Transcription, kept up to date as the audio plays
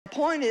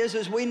point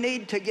is we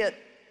need to get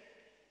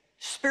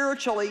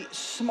spiritually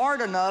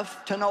smart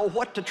enough to know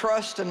what to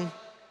trust and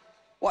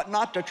what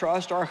not to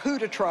trust, or who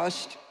to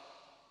trust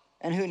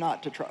and who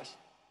not to trust.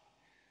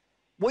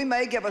 We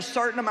may give a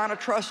certain amount of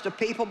trust to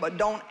people, but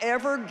don't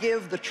ever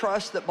give the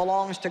trust that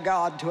belongs to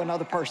God to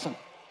another person.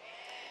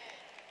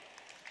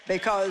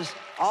 Because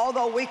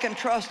although we can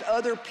trust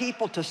other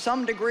people to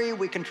some degree,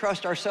 we can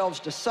trust ourselves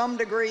to some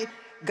degree,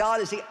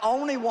 God is the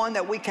only one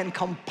that we can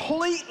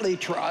completely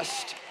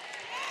trust,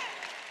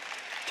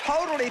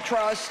 totally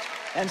trust,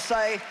 and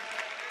say,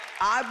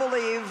 I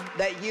believe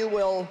that you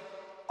will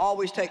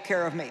always take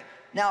care of me.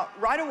 Now,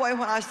 right away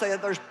when I say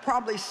that, there's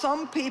probably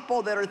some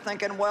people that are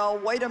thinking, well,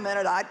 wait a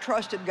minute, I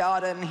trusted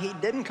God and he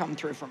didn't come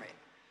through for me.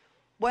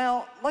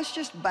 Well, let's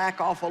just back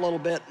off a little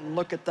bit and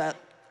look at that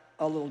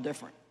a little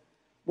different.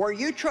 Were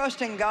you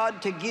trusting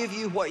God to give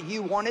you what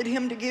you wanted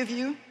him to give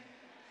you?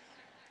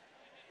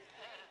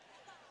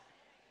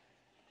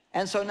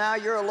 And so now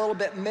you're a little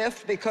bit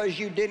miffed because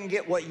you didn't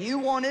get what you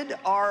wanted?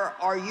 Or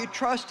are you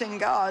trusting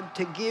God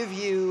to give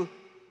you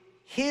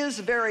his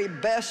very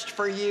best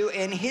for you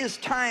in his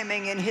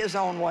timing, in his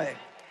own way?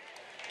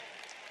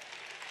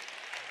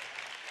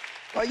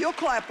 Well, you'll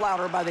clap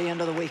louder by the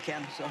end of the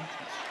weekend, so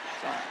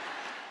sorry.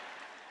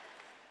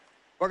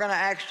 We're going to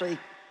actually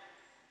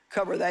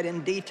cover that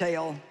in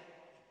detail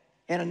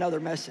in another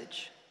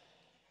message.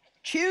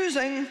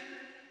 Choosing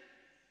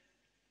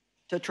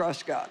to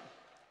trust God.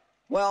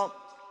 Well,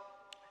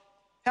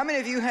 how many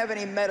of you have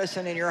any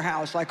medicine in your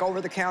house, like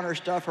over-the-counter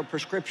stuff or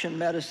prescription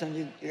medicine?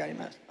 You got any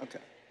medicine? Okay.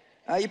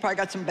 You probably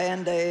got some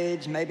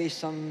Band-Aids, maybe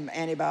some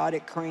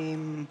antibiotic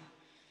cream,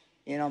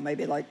 you know,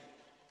 maybe like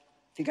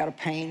if you got a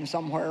pain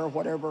somewhere or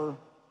whatever,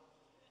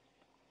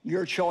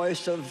 your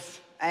choice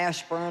of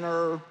aspirin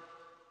or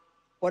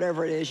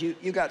whatever it is,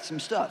 you got some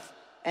stuff.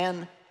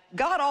 And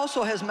God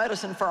also has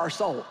medicine for our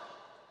soul.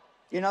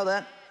 You know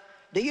that?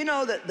 Do you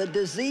know that the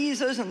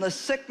diseases and the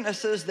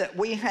sicknesses that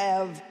we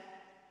have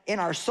in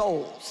our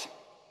souls,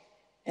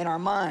 in our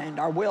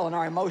mind, our will, and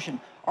our emotion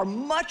are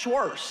much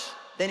worse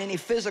than any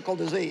physical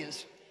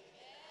disease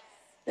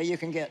that you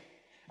can get?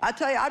 I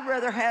tell you, I'd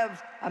rather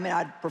have,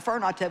 I'd prefer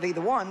not to have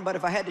either one, but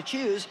if I had to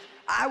choose,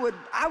 I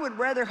would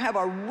rather have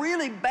a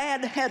really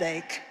bad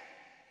headache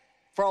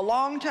for a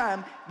long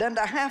time than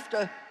to have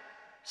to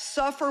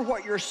suffer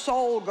what your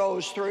soul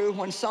goes through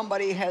when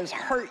somebody has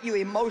hurt you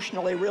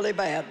emotionally really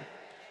bad.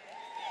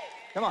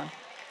 Come on.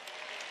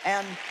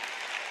 And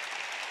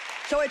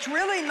so it's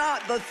really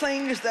not the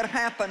things that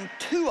happen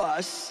to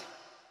us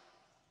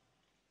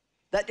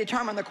that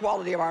determine the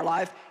quality of our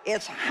life.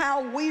 It's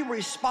how we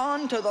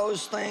respond to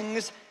those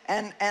things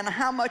and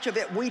how much of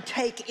it we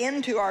take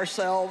into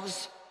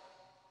ourselves,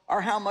 or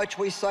how much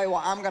we say,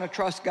 well, I'm going to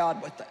trust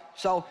God with that.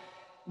 So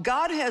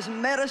God has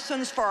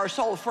medicines for our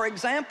soul. For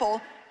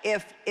example,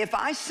 if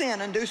I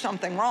sin and do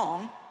something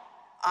wrong,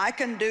 I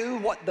can do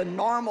what the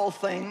normal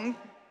thing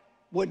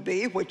would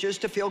be, which is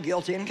to feel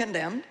guilty and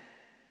condemned.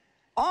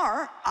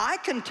 Or I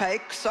can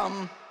take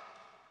some,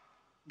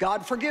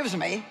 God forgives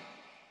me,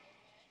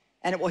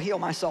 and it will heal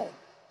my soul.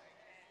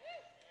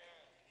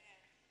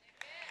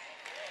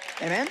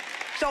 Amen?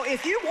 So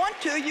if you want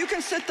to, you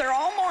can sit there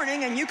all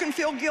morning and you can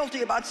feel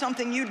guilty about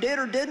something you did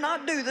or did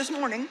not do this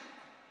morning.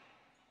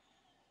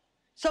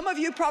 Some of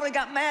you probably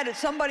got mad at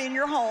somebody in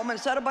your home and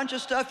said a bunch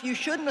of stuff you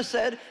shouldn't have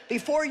said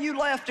before you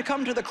left to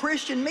come to the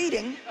Christian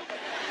meeting.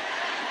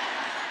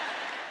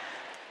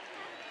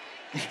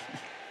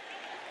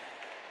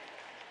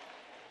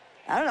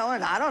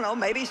 I don't know,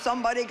 maybe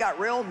somebody got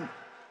real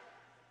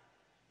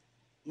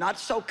not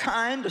so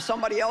kind to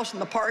somebody else in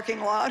the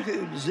parking lot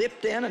who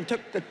zipped in and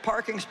took the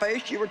parking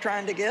space you were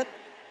trying to get.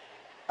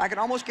 I can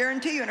almost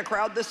guarantee you in a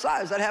crowd this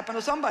size that happened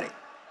to somebody.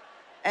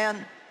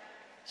 And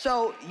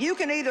so you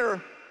can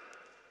either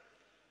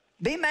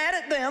be mad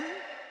at them,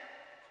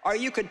 or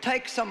you could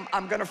take some,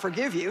 I'm going to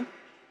forgive you.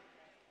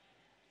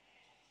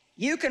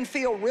 You can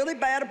feel really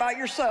bad about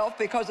yourself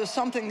because of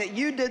something that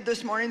you did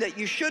this morning that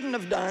you shouldn't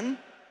have done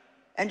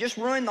and just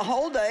ruin the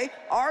whole day.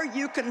 Or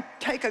you can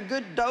take a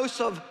good dose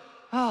of,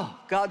 oh,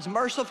 God's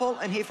merciful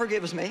and he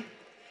forgives me.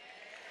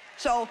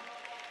 So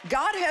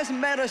God has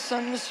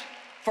medicines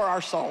for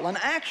our soul. And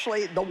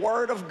actually, the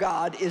Word of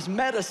God is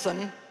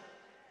medicine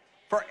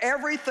for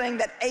everything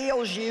that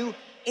ails you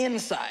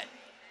inside.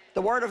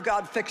 The Word of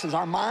God fixes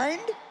our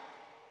mind.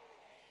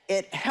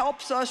 It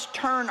helps us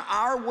turn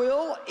our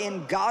will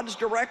in God's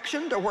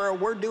direction to where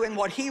we're doing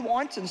what he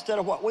wants instead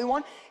of what we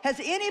want. Has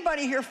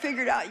anybody here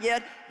figured out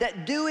yet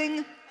that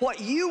doing what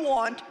you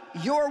want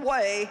your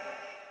way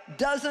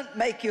doesn't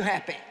make you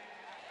happy?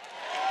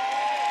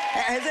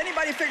 Has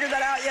anybody figured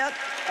that out yet?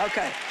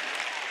 Okay.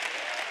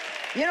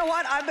 You know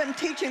what? I've been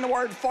teaching the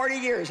Word 40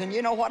 years, and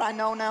you know what I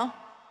know now?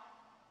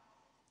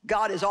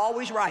 God is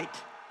always right.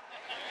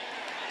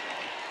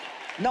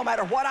 No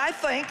matter what I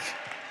think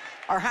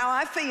or how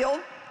I feel,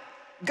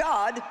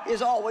 God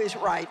is always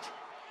right.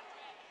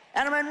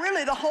 And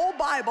really, the whole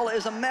Bible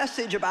is a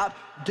message about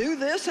do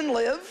this and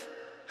live,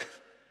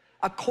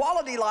 a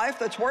quality life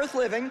that's worth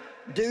living,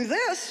 do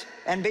this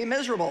and be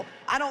miserable.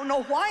 I don't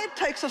know why it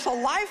takes us a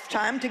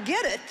lifetime to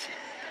get it.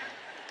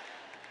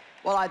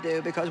 Well, I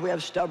do, because we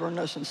have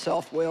stubbornness and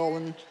self-will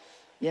and,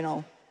 you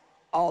know,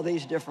 all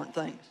these different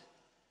things.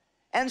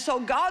 And so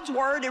God's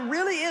word, it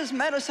really is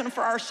medicine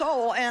for our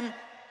soul. And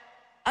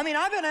I mean,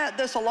 I've been at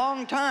this a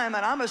long time,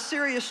 and I'm a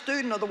serious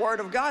student of the word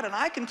of God, and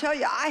I can tell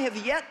you, I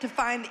have yet to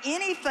find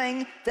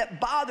anything that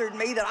bothered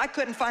me that I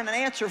couldn't find an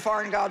answer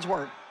for in God's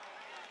word.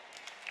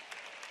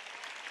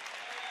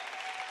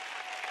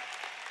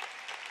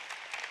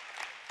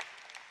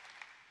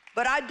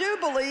 But I do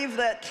believe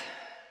that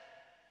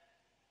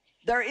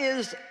there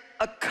is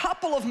a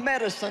couple of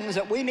medicines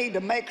that we need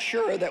to make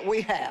sure that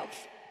we have.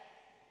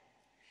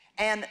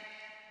 And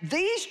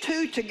these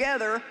two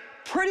together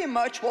pretty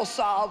much will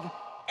solve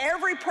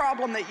every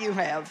problem that you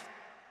have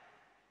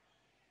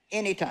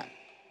anytime.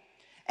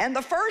 And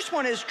the first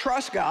one is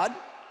trust God.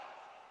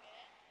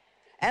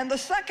 And the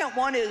second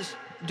one is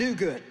do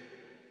good.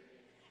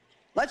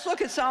 Let's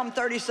look at Psalm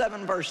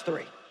 37, verse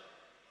 3.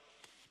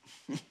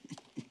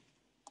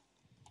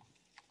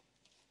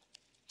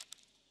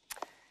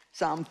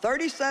 Psalm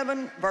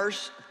 37,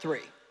 verse 3.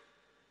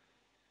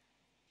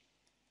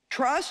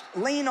 Trust,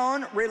 lean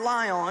on,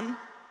 rely on,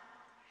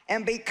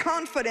 and be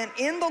confident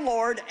in the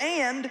Lord,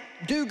 and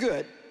do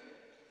good.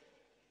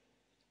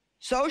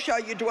 So shall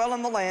you dwell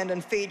in the land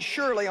and feed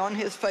surely on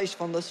his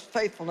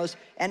faithfulness,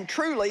 and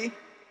truly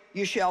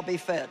you shall be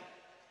fed.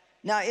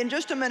 Now, in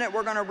just a minute,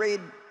 we're going to read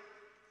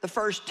the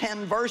first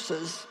 10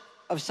 verses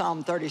of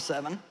Psalm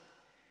 37,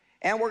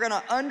 and we're going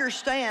to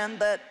understand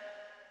that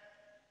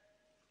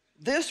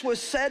this was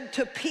said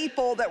to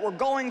people that were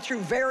going through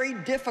very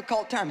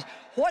difficult times.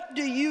 What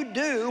do you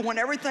do when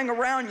everything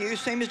around you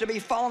seems to be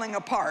falling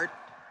apart?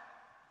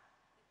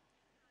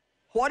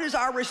 What is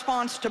our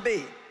response to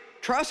be?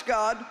 Trust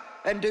God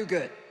and do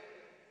good.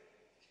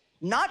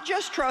 Not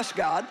just trust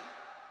God,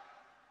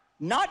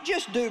 not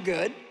just do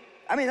good.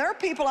 I mean, there are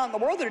people out in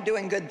the world that are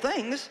doing good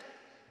things,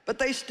 but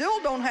they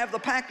still don't have the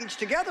package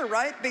together,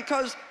 right?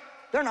 Because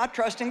they're not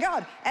trusting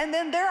God. And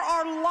then there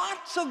are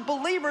lots of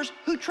believers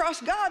who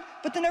trust God,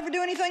 but they never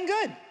do anything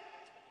good.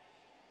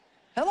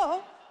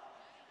 Hello?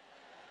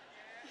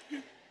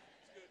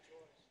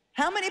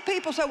 How many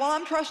people say, well,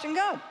 I'm trusting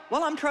God?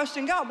 Well, I'm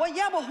trusting God. Well,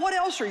 yeah, but what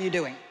else are you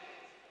doing?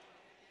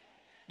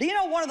 Do you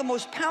know one of the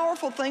most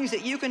powerful things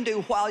that you can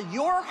do while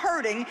you're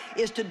hurting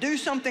is to do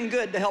something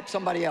good to help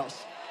somebody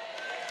else?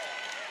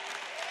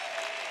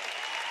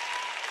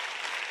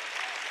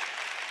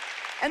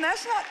 And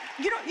that's not,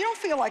 you don't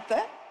feel like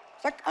that.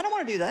 It's like, I don't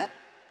want to do that.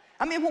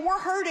 I mean, when we're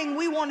hurting,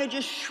 we want to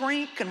just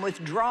shrink and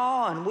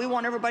withdraw, and we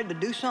want everybody to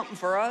do something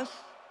for us.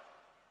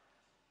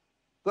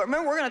 But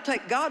remember, we're going to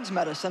take God's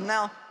medicine.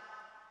 Now,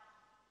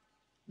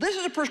 this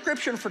is a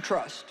prescription for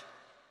trust.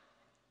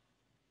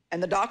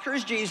 And the doctor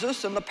is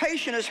Jesus, and the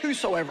patient is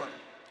whosoever.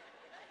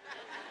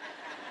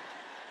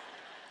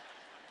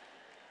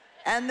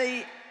 And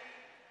the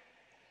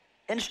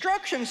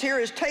instructions here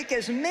is take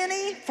as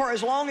many for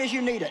as long as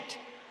you need it.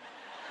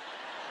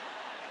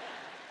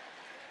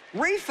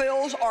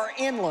 Refills are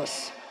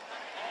endless.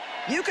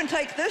 You can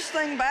take this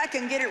thing back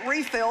and get it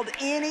refilled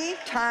any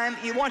time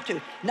you want to.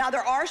 Now,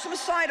 there are some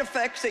side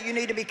effects that you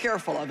need to be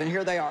careful of, and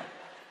here they are.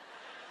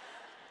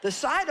 The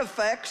side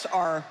effects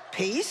are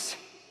peace,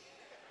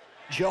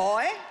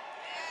 joy,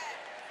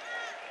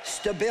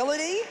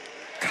 stability,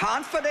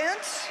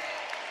 confidence,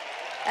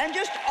 and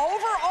just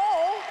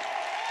overall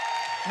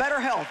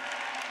better health.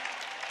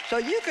 So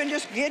you can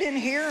just get in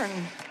here and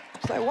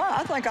say, wow,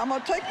 I think I'm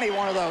going to take me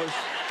one of those.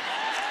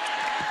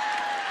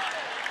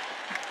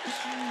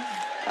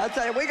 I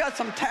tell you, we got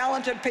some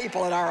talented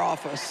people in our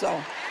office,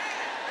 so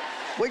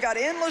we got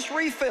endless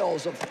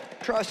refills of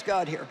trust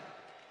God here.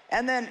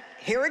 And then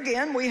here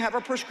again, we have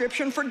a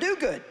prescription for do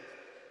good.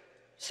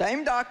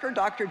 Same doctor,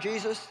 Dr.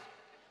 Jesus.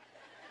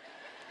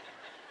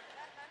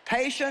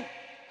 Patient,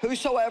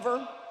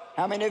 whosoever.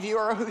 How many of you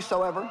are a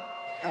whosoever?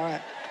 All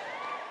right.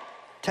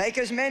 Take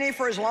as many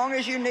for as long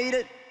as you need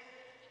it.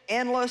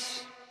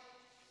 Endless.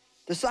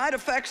 The side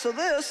effects of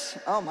this,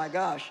 oh my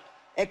gosh,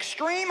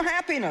 extreme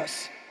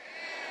happiness.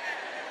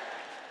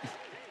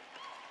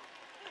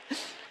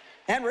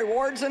 And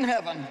rewards in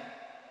heaven.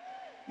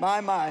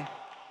 My.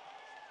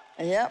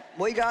 And yep,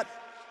 we got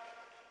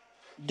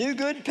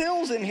do-good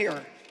pills in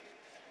here.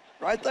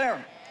 Right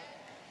there.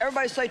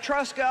 Everybody say,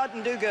 trust God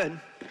and do good.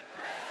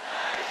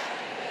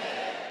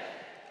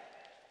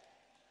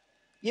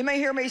 You may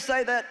hear me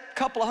say that a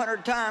couple of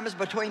 100 times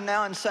between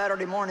now and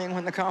Saturday morning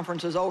when the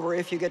conference is over,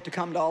 if you get to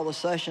come to all the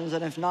sessions,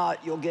 and if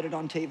not, you'll get it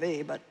on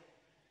TV. But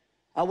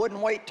I wouldn't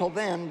wait till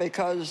then,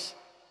 because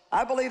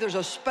I believe there's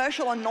a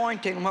special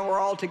anointing when we're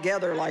all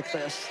together like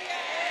this.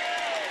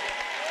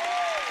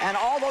 And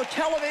although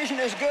television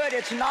is good,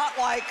 it's not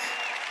like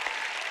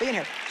being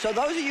here. So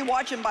those of you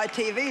watching by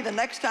TV, the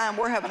next time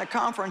we're having a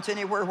conference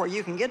anywhere where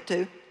you can get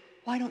to,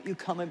 why don't you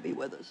come and be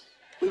with us?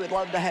 We would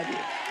love to have you.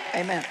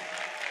 Amen.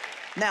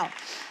 Now,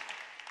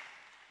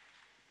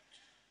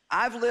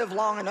 I've lived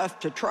long enough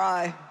to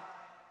try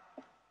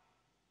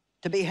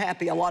to be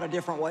happy a lot of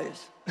different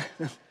ways.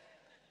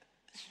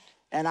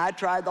 And I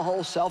tried the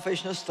whole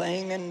selfishness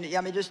thing, and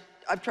I mean,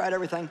 I've tried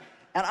everything.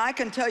 And I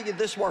can tell you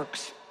this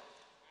works.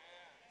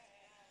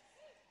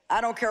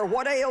 I don't care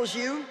what ails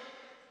you,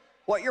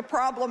 what your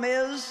problem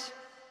is.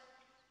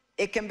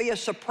 It can be a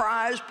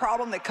surprise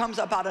problem that comes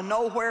up out of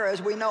nowhere. As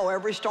we know,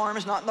 every storm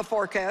is not in the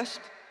forecast.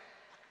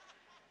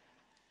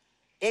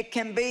 It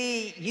can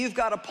be you've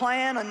got a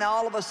plan, and now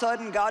all of a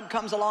sudden God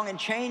comes along and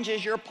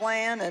changes your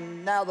plan,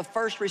 and now the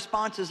first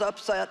response is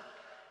upset.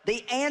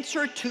 The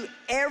answer to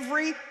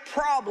every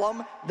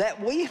problem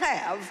that we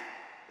have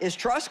is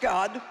trust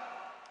God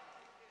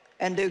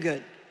and do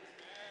good.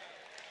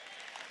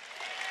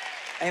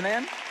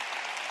 Amen?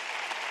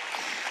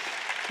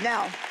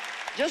 Now,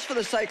 just for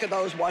the sake of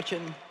those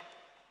watching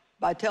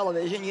by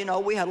television, you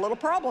know we had a little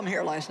problem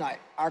here last night.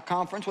 Our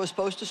conference was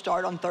supposed to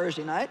start on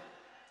Thursday night,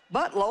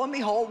 but lo and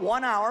behold,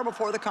 1 hour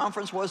before the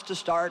conference was to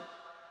start,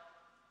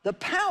 the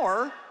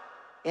power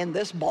in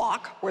this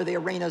block where the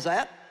arena's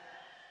at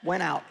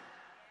went out.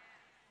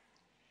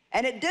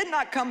 And it did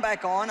not come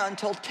back on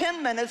until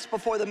 10 minutes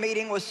before the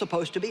meeting was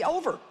supposed to be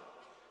over.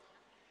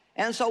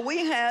 And so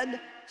we had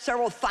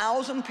several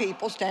thousand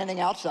people standing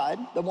outside.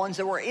 The ones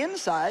that were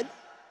inside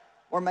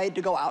were made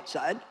to go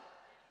outside.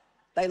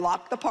 They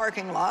locked the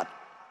parking lot.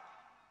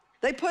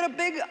 They put a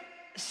big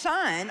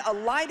sign, a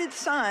lighted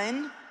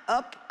sign,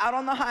 up out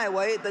on the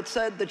highway that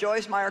said the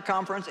Joyce Meyer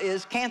Conference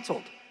is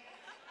canceled.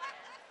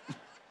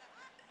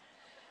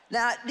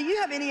 Now, do you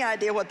have any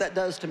idea what that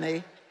does to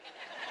me?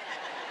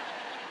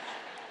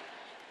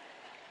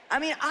 I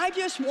mean, I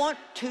just want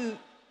to,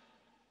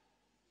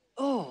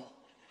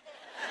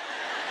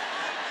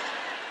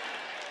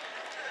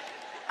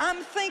 I'm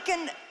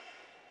thinking,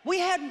 we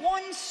had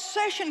one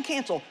session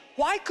canceled.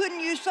 Why couldn't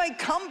you say,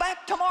 come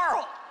back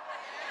tomorrow?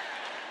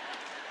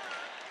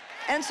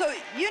 And so,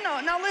 you know,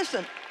 now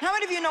listen, how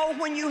many of you know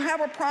when you have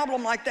a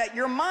problem like that,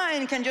 your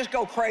mind can just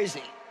go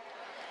crazy?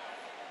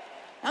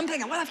 I'm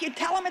thinking, well, if you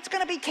tell them it's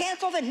going to be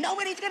canceled and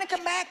nobody's going to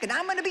come back and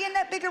I'm going to be in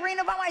that big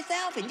arena by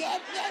myself and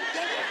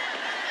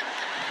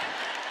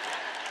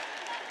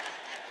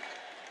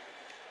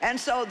And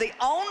so the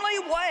only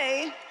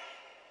way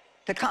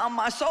to calm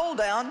my soul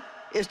down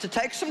is to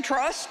take some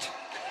trust.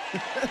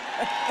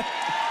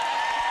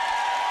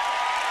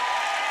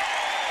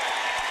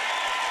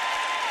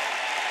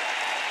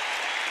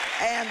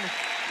 And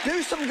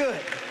do some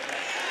good.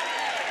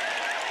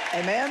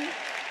 Amen?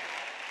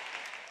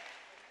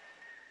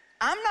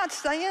 I'm not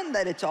saying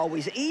that it's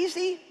always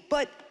easy,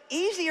 but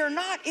easy or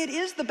not, it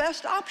is the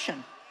best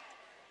option.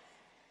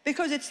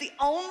 Because it's the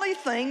only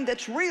thing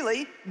that's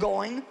really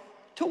going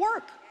to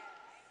work.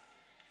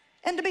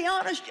 And to be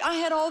honest, I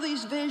had all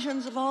these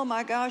visions of, oh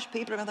my gosh,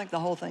 people are gonna think the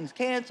whole thing's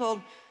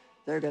canceled.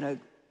 They're gonna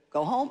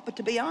go home. But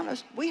to be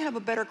honest, we have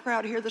a better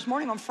crowd here this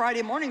morning on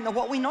Friday morning than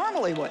what we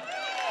normally would.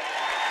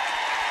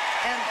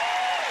 And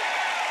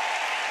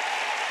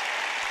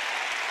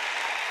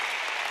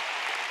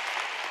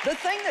the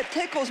thing that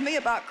tickles me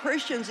about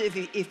Christians,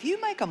 if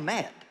you make them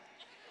mad,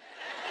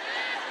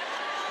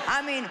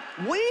 I mean,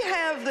 we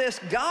have this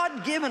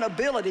God-given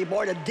ability,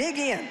 boy, to dig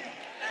in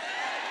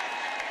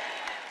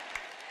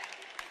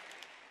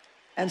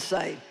and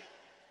say,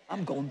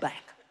 I'm going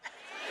back.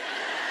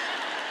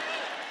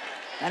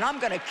 And I'm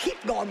gonna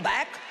keep going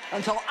back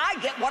until I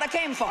get what I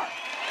came for.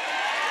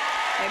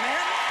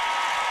 Amen?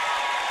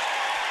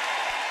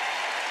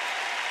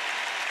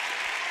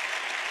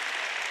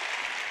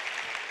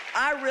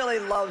 I really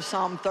love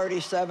Psalm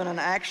 37, and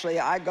actually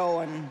I go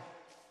and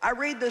I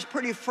read this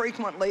pretty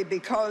frequently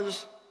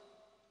because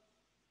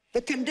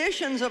the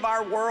conditions of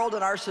our world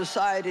and our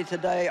society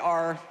today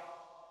are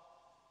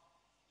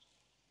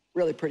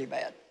really pretty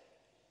bad.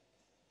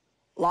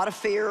 A lot of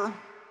fear,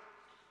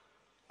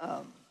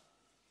 a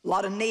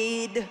lot of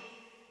need,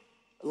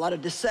 a lot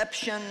of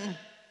deception,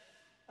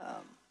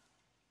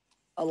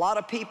 a lot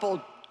of people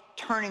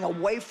turning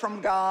away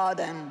from God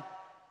and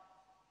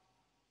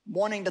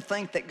wanting to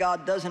think that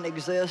God doesn't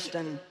exist,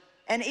 and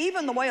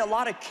even the way a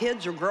lot of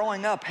kids are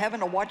growing up, having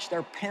to watch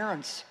their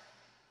parents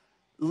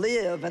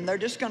live, and they're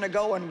just gonna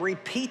go and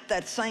repeat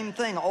that same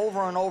thing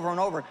over and over and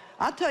over.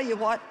 I'll tell you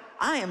what,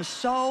 I am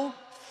so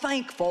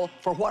thankful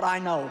for what I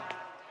know.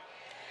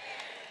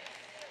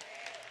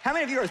 How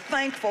many of you are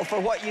thankful for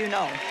what you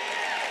know?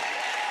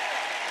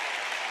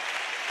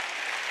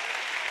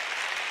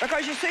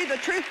 Because you see, the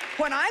truth,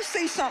 when I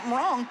see something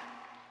wrong,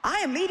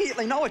 I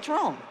immediately know it's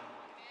wrong.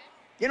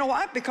 You know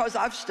why? Because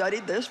I've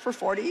studied this for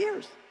 40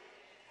 years.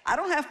 I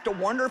don't have to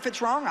wonder if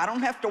it's wrong. I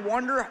don't have to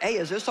wonder, hey,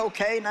 is this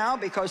okay now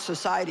because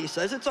society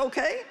says it's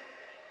okay?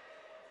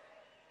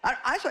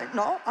 I say,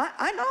 no,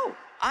 I know.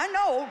 I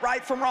know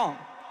right from wrong.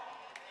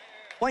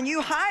 When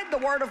you hide the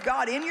Word of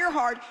God in your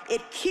heart,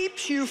 it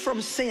keeps you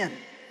from sin.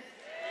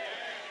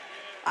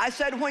 I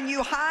said, when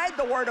you hide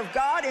the Word of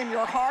God in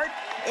your heart,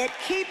 it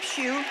keeps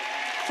you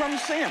from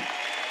sin.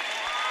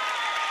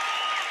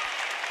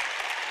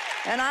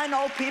 And I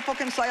know people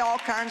can say all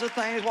kinds of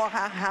things. Well,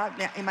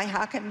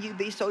 how can you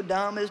be so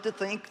dumb as to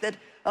think that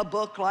a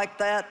book like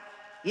that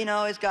you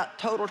know, it's got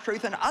total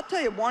truth. And I'll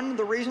tell you one of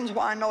the reasons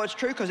why I know it's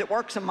true, because it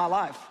works in my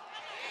life.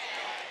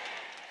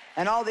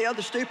 And all the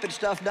other stupid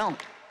stuff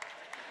don't.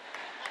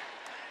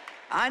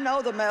 I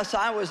know the mess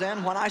I was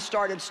in when I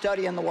started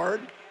studying the Word,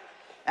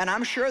 and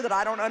I'm sure that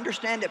I don't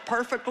understand it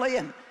perfectly,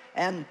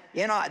 and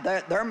you know,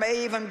 there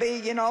may even be,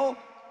 you know,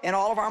 in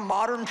all of our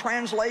modern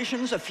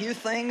translations, a few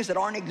things that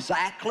aren't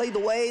exactly the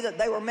way that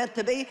they were meant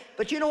to be,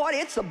 but you know what?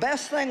 It's the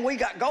best thing we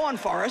got going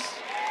for us.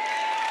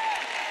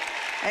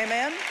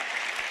 Amen?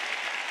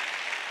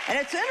 And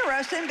it's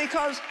interesting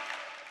because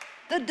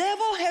the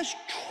devil has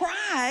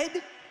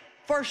tried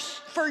for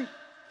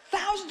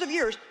thousands of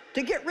years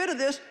to get rid of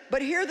this,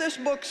 but here this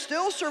book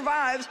still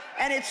survives,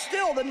 and it's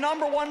still the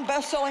 #1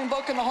 best-selling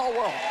book in the whole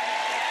world.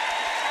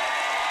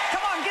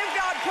 Come on, give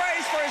God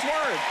praise for His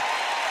Word.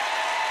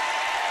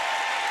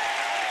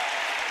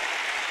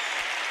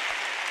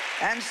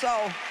 And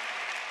so,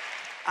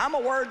 I'm a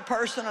word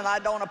person, and I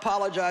don't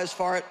apologize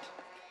for it.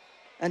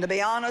 And to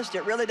be honest,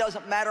 it really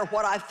doesn't matter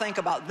what I think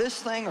about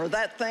this thing or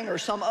that thing or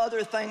some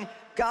other thing.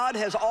 God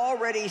has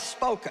already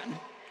spoken,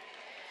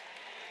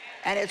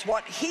 and it's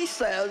what He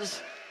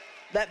says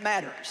that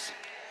matters.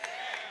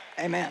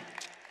 Amen.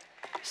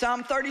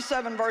 Psalm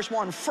 37, verse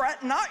 1,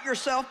 fret not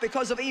yourself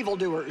because of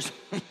evildoers.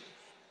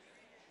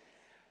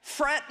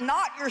 Fret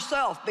not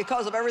yourself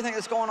because of everything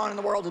that's going on in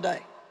the world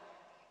today.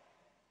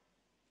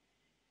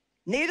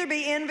 Neither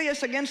be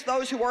envious against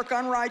those who work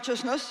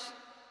unrighteousness,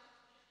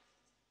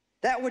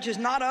 that which is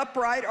not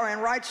upright or in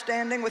right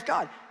standing with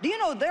God. Do you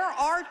know there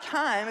are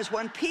times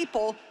when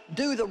people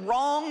do the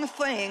wrong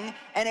thing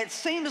and it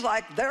seems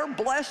like their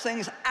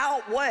blessings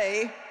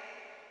outweigh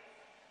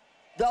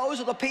those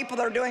of the people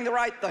that are doing the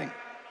right thing?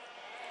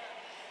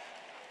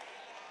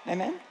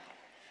 Amen?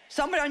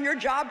 Somebody on your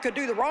job could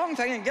do the wrong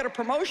thing and get a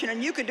promotion,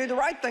 and you could do the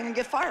right thing and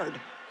get fired.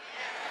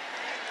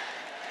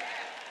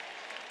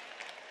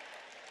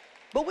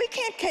 But we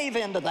can't cave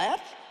into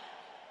that.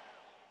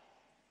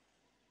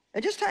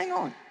 And just hang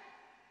on.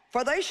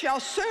 For they shall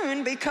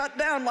soon be cut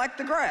down like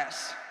the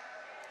grass.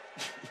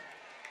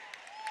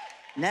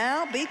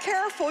 Now, be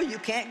careful. You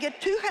can't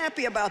get too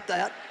happy about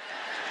that.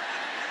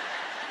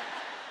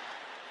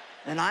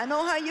 And I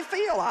know how you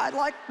feel. I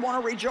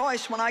want to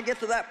rejoice when I get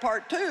to that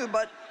part too,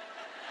 but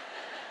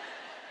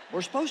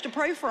we're supposed to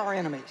pray for our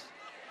enemies.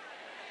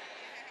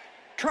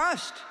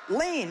 Trust,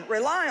 lean,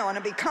 rely on,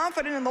 and be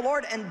confident in the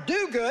Lord and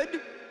do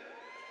good.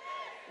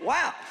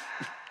 Wow.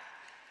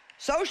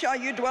 So shall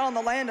you dwell in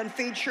the land and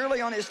feed surely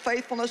on His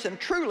faithfulness, and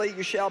truly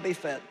you shall be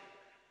fed.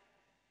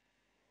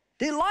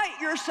 Delight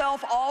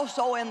yourself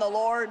also in the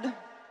Lord,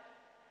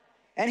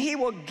 and He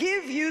will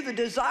give you the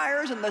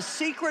desires and the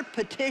secret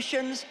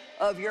petitions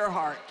of your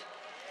heart.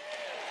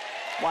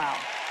 Wow.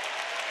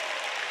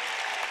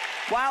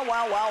 Wow,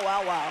 wow, wow,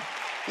 wow, wow.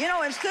 You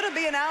know, instead of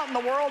being out in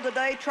the world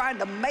today trying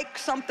to make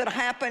something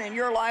happen in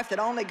your life that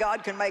only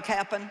God can make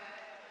happen,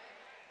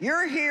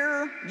 you're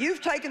here,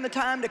 you've taken the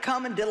time to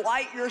come and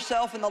delight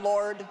yourself in the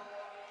Lord,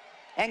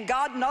 and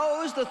God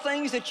knows the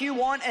things that you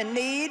want and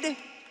need,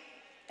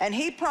 and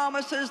He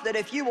promises that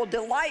if you will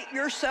delight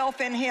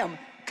yourself in Him,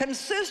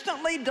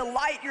 consistently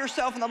delight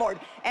yourself in the Lord,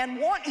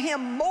 and want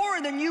Him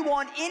more than you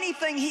want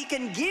anything He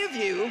can give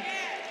you,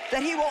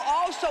 that He will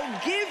also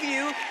give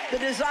you the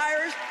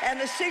desires and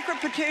the secret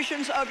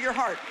petitions of your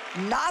heart,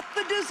 not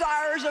the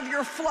desires of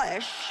your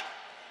flesh.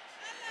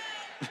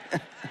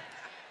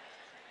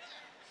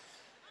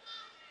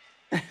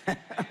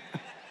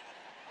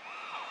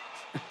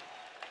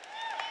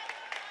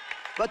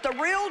 But the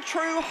real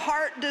true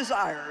heart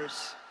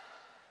desires,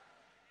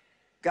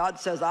 God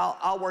says,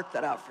 I'll work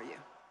that out for you.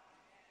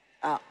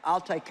 I'll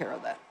take care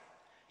of that.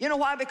 You know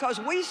why? Because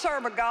we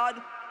serve a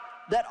God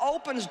that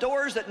opens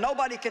doors that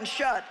nobody can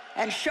shut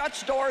and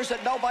shuts doors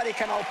that nobody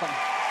can open.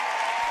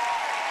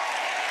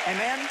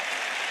 Amen?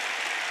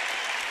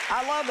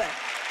 I love that.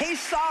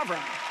 He's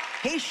sovereign.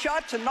 He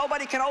shuts and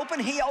nobody can open.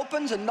 He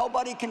opens and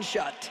nobody can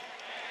shut.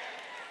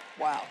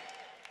 Wow.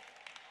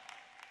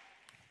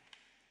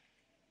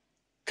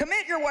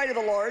 Commit your way to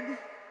the Lord.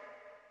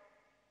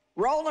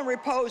 Roll and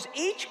repose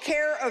each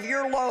care of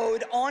your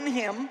load on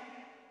Him.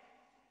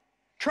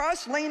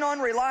 Trust, lean on,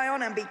 rely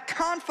on, and be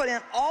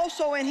confident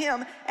also in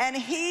Him, and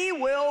He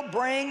will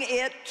bring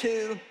it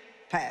to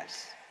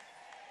pass.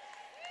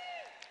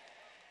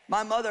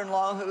 My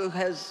mother-in-law, who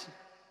has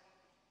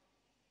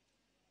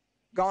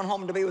gone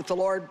home to be with the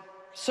Lord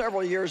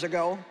several years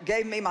ago,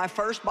 gave me my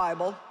first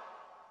Bible.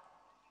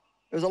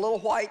 It was a little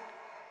white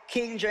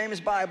King James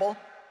Bible,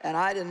 and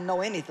I didn't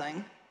know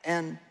anything.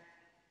 And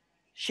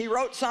she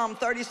wrote Psalm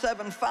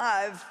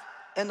 37:5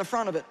 in the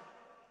front of it,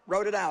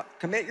 wrote it out.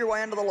 Commit your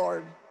way unto the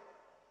Lord.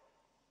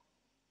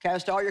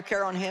 Cast all your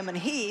care on Him, and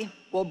He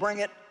will bring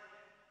it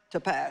to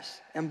pass.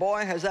 And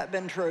boy, has that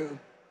been true.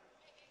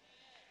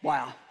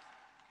 Wow,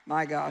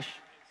 my gosh.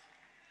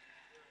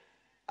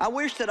 I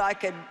wish that I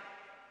could,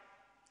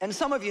 and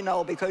some of you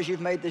know because you've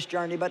made this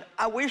journey, but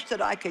I wish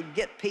that I could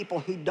get people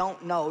who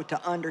don't know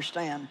to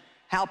understand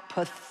how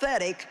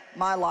pathetic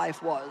my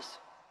life was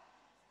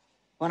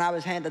when I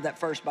was handed that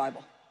first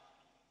Bible.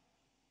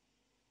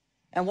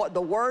 and what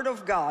the Word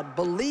of God,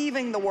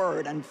 believing the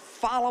Word and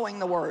following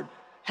the Word,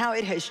 how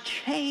it has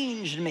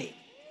changed me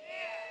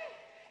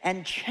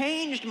and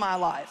changed my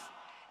life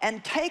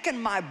and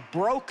taken my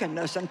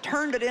brokenness and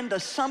turned it into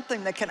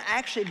something that can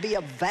actually be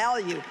of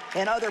value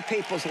in other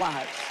people's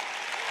lives.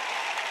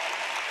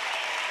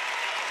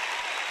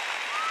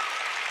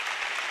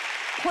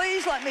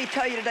 Please let me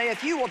tell you today,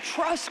 if you will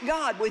trust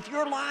God with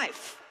your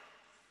life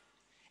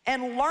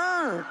and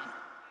learn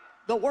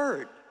the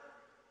Word.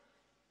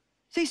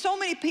 See, so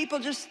many people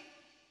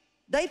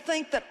they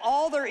think that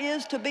all there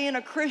is to being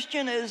a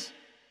Christian is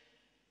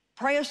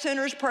pray a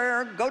sinner's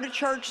prayer, go to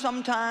church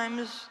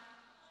sometimes,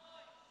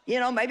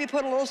 maybe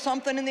put a little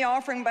something in the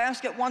offering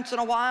basket once in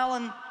a while,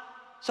 and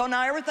so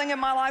now everything in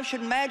my life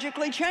should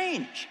magically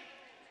change.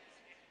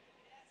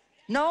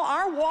 No,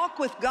 our walk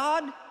with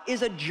God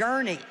is a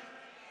journey.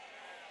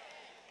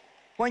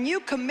 When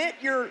you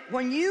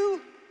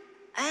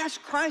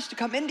ask Christ to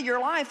come into your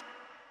life,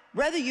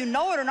 whether you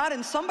know it or not,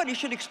 and somebody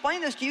should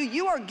explain this to you,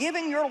 you are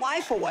giving your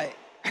life away.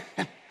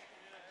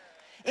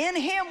 In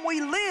Him we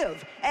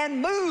live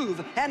and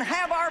move and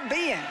have our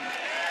being.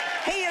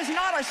 He is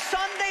not a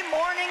Sunday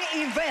morning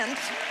event.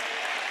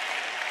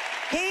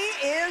 He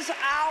is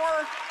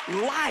our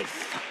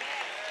life.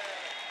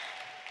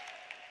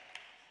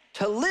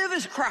 To live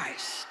is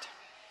Christ.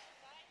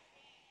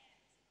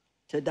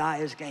 To die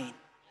is gain.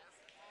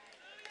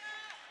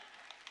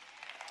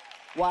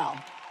 Wow.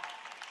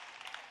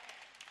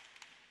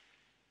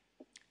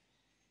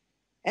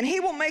 And He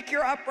will make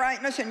your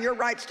uprightness and your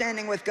right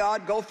standing with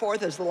God go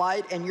forth as the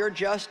light, and your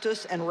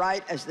justice and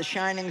right as the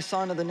shining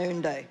sun of the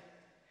noonday.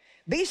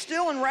 Be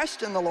still and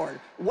rest in the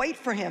Lord. Wait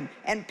for Him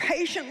and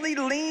patiently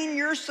lean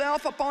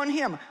yourself upon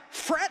Him.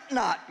 Fret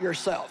not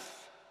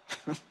yourself.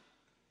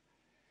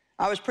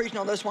 I was preaching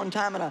on this one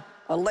time, and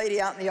a lady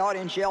out in the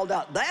audience yelled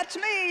out, "That's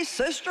me,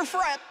 Sister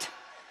Fret."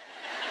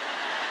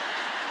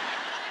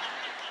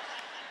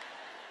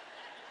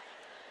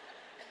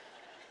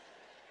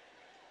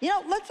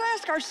 Let's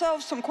ask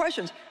ourselves some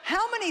questions.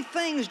 How many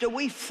things do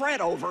we fret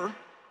over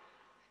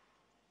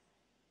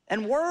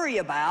and worry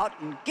about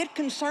and get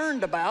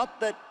concerned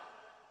about that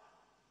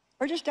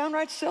are just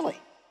downright silly?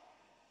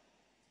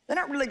 They're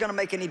not really going to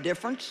make any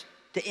difference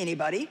to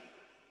anybody.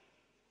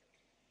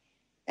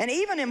 And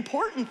even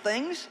important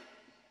things,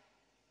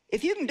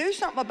 if you can do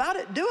something about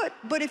it, do it.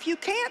 But if you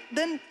can't,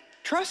 then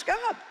trust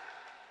God.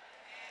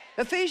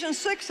 Ephesians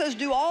 6 says,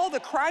 do all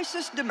the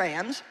crisis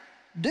demands.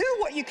 Do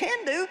what you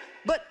can do,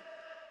 but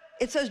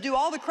it says do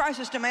all the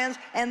crisis demands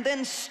and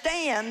then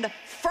stand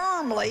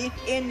firmly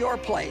in your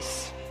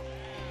place.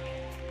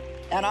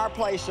 And our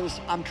place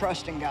is, I'm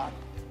trusting God.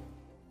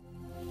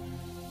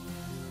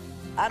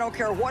 I don't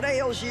care what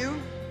ails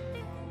you,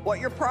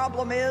 what your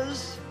problem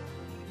is.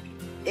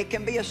 It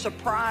can be a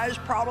surprise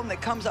problem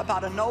that comes up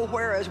out of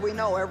nowhere. As we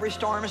know, every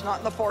storm is not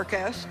in the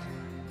forecast.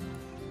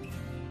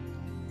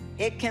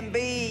 It can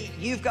be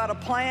you've got a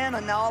plan,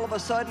 and now all of a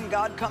sudden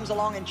God comes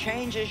along and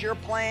changes your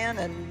plan,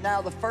 and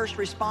now the first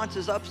response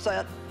is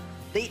upset.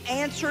 The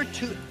answer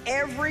to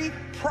every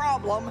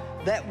problem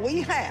that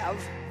we have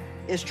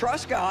is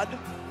trust God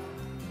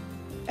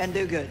and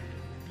do good.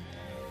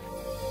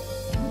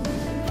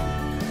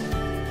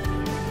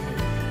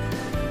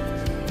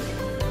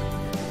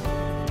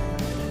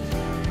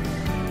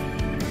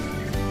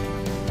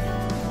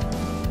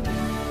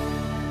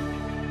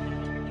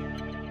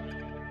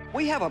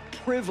 We have a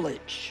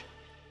privilege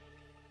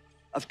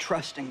of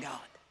trusting God.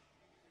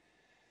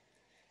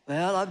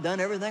 Well, I've done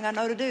everything I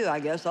know to do. I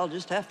guess I'll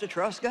just have to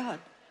trust God.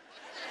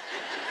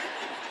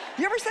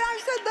 You ever say I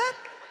said that?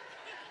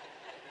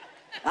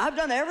 I've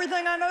done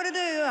everything I know to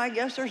do. I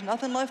guess there's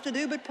nothing left to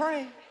do but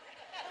pray.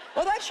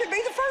 Well, that should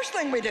be the first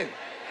thing we do.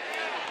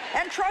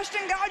 And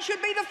trusting God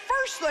should be the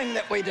first thing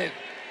that we do.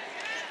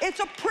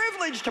 It's a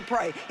privilege to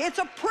pray. It's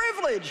a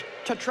privilege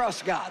to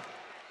trust God.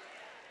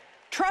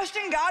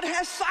 Trusting God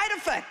has side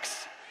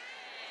effects.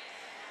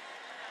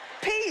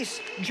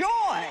 Peace,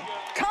 joy,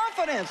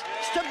 confidence,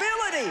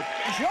 stability,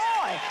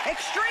 joy,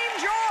 extreme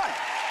joy.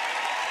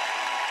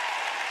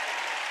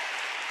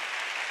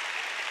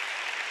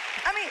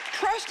 I mean,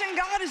 trusting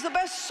God is the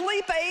best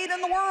sleep aid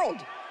in the world.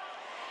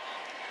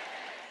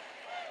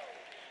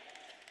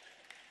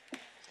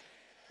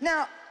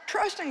 Now,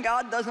 trusting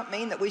God doesn't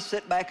mean that we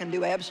sit back and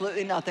do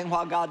absolutely nothing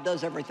while God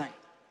does everything.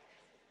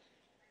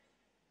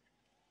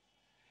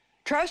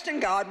 Trusting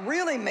God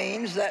really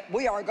means that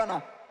we are going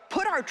to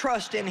put our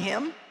trust in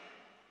Him,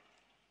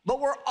 but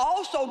we're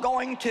also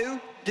going to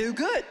do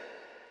good.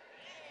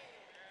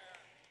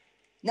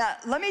 Now,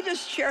 let me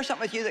just share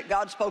something with you that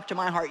God spoke to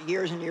my heart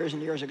years and years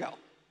and years ago.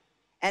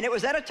 And it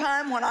was at a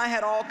time when I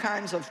had all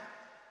kinds of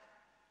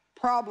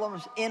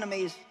problems,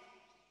 enemies.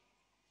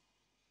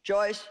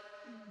 Joyce,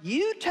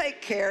 you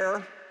take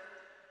care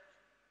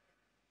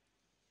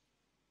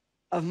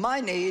of my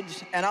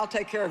needs, and I'll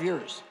take care of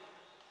yours.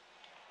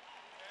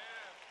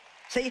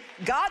 See,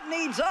 God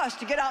needs us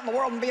to get out in the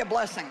world and be a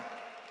blessing.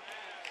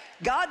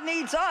 God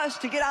needs us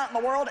to get out in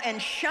the world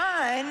and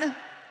shine.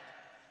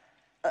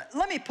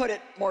 Let me put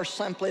it more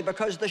simply,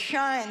 because the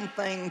shine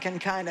thing can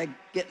kind of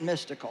get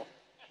mystical.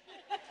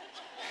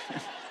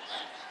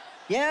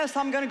 Yes,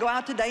 I'm going to go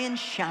out today and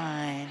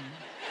shine.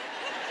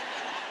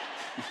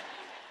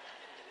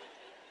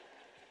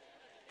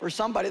 For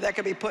somebody, that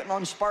could be putting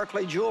on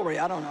sparkly jewelry.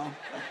 I don't know.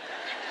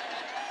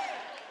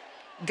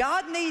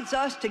 God needs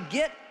us to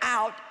get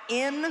out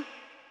in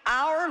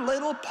our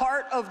little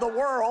part of the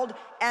world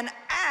and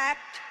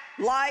act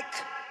like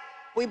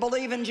we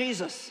believe in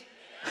Jesus.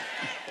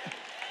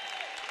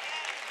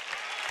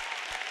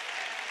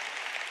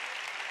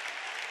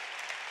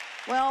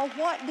 Well,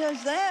 what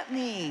does that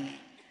mean?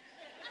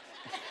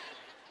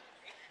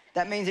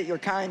 That means that you're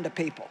kind to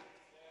people,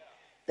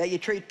 that you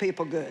treat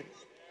people good,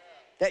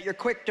 that you're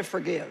quick to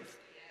forgive,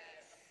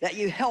 that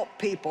you help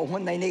people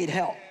when they need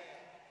help,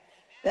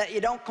 that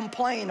you don't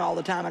complain all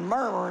the time and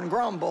murmur and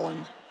grumble,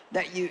 and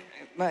that you,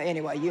 well,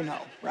 anyway, you know,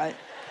 right?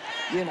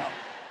 You know.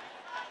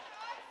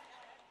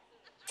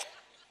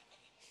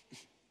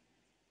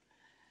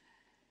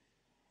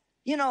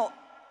 You know,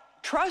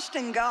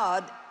 trusting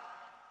God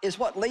is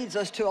what leads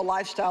us to a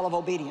lifestyle of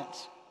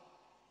obedience.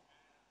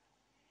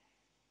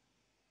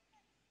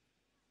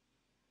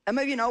 And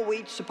maybe you know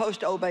we're supposed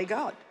to obey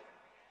God.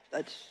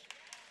 That's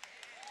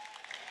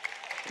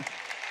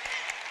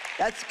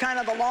kind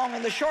of the long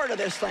and the short of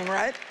this thing,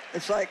 right?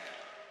 It's like,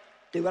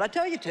 do what I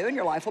tell you to and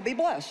your life will be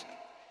blessed.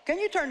 Can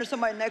you turn to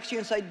somebody next to you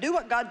and say, do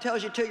what God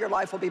tells you to, your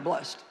life will be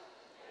blessed?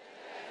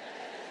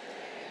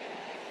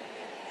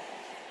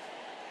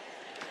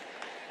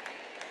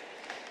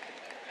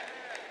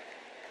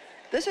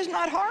 This is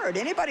not hard.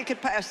 Anybody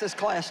could pass this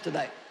class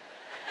today.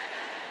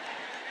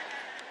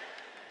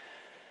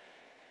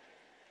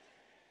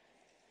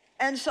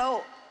 And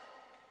so,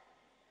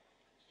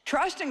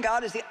 trusting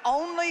God is the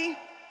only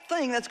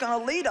thing that's going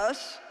to lead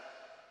us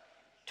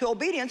to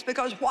obedience,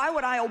 because why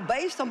would I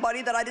obey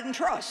somebody that I didn't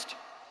trust?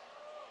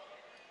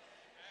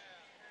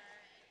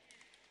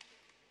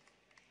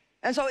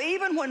 And so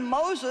even when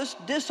Moses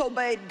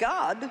disobeyed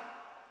God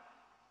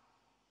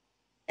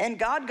and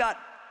God got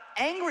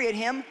angry at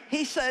him,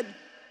 he said,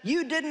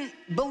 you didn't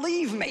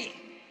believe me.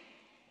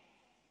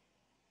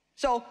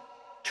 So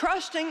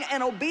trusting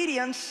and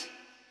obedience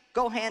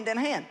go hand in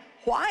hand.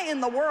 Why in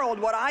the world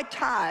would I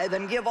tithe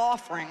and give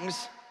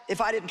offerings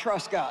if I didn't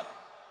trust God?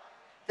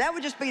 That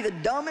would just be the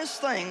dumbest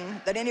thing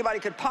that anybody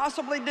could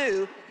possibly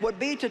do, would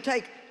be to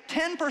take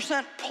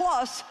 10%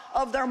 plus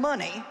of their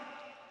money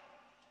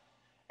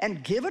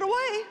and give it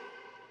away.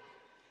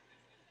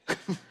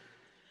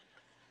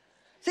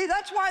 See,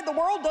 that's why the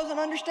world doesn't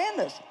understand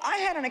this. I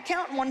had an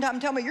accountant one time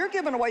tell me, you're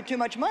giving away too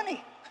much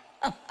money.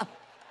 And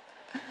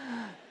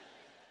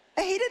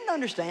he didn't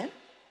understand.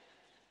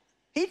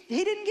 He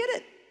didn't get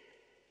it.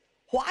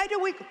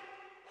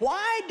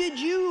 Why did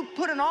you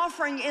put an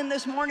offering in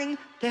this morning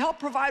to help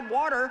provide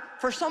water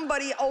for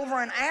somebody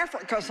over in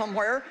Africa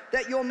somewhere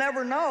that you'll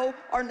never know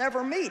or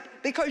never meet?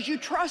 Because you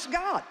trust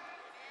God.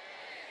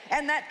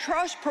 And that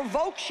trust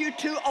provokes you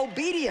to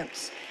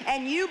obedience.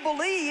 And you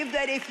believe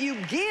that if you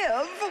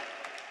give,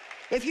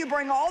 if you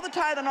bring all the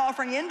tithe and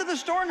offering into the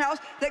storehouse,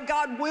 that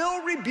God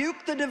will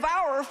rebuke the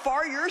devourer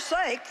for your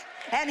sake,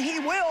 and he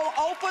will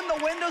open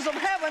the windows of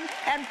heaven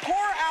and pour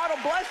out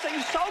a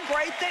blessing so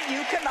great that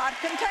you cannot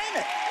contain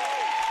it.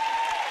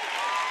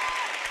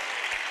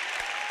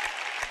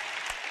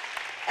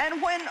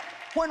 And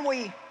when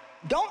we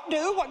don't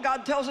do what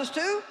God tells us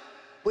to,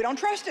 we don't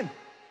trust him.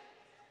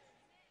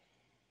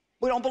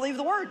 We don't believe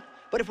the word.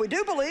 But if we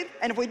do believe,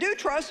 and if we do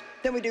trust,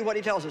 then we do what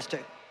he tells us to.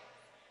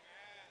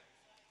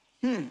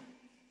 It's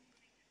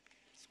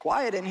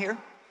quiet in here.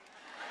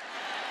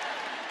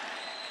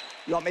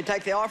 You want me to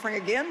take the offering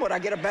again? Would I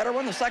get a better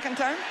one the second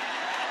time?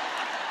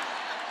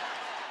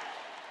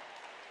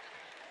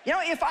 You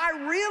know, if I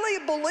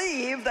really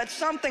believe that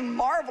something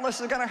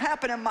marvelous is going to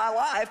happen in my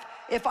life,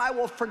 if I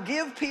will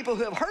forgive people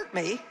who have hurt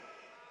me,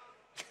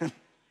 then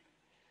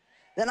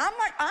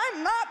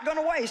I'm not going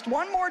to waste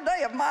one more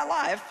day of my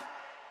life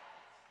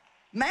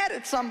mad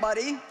at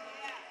somebody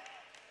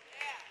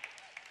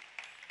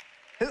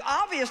who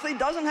obviously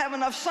doesn't have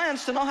enough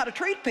sense to know how to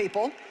treat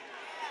people.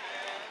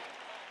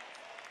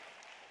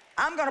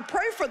 I'm going to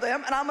pray for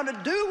them, and I'm going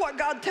to do what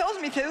God tells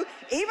me to.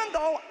 Even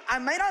though I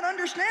may not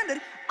understand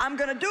it, I'm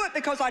going to do it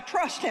because I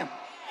trust him.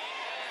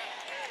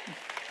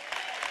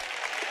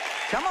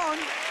 Come on.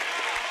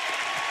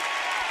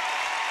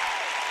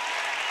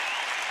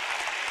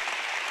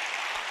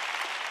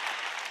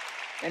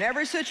 In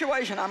every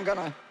situation, I'm going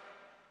to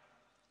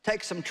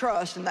take some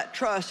trust, and that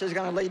trust is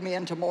going to lead me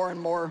into more and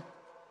more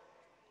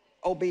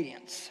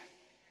obedience.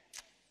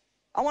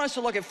 I want us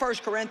to look at 1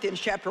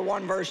 Corinthians chapter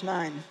 1, verse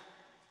 9.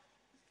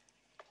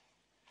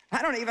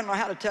 I don't even know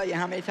how to tell you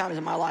how many times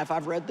in my life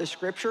I've read this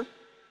scripture.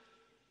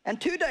 And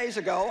 2 days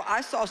ago,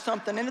 I saw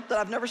something in it that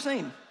I've never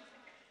seen.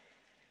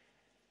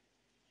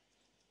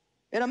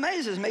 It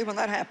amazes me when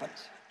that happens.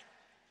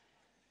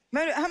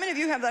 How many of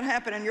you have that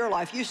happen in your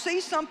life? You see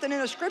something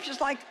in a scripture,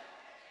 it's like,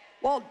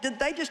 well, did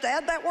they just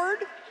add that word?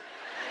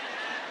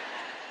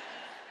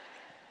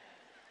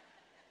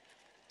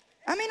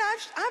 I mean,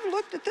 I've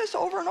looked at this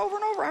over and over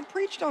and over. I've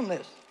preached on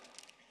this.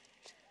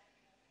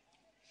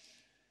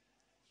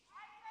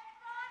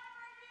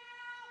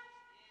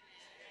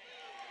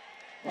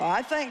 Well,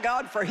 I thank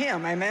God for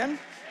him, amen?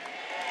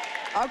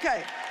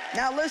 Okay,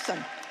 now listen,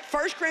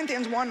 1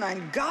 Corinthians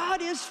 1:9,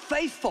 God is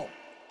faithful,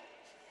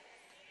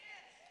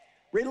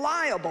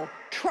 reliable,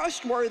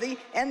 trustworthy,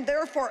 and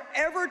therefore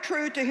ever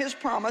true to his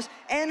promise,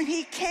 and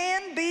he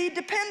can be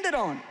depended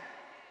on.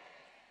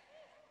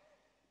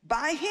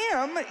 By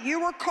him you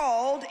were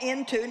called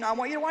into, now I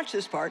want you to watch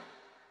this part,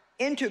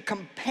 into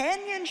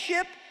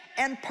companionship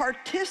and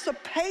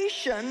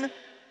participation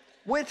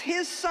with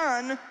his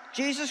Son,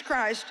 Jesus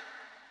Christ,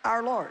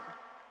 our Lord.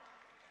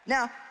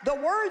 Now, the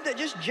word that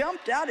just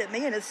jumped out at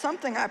me, and it's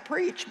something I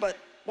preach, but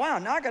wow,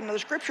 now I got another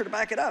scripture to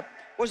back it up,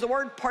 was the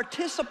word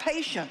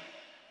participation.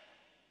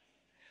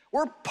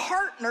 We're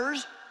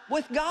partners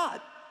with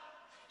God.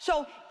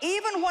 So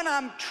even when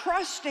I'm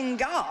trusting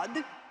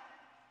God,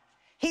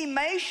 he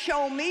may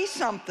show me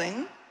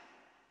something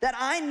that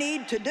I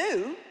need to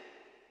do,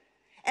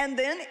 and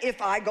then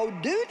if I go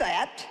do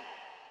that,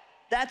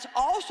 that's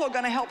also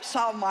going to help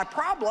solve my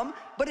problem,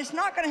 but it's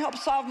not going to help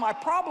solve my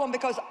problem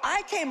because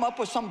I came up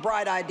with some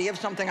bright idea of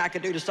something I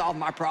could do to solve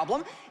my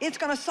problem. It's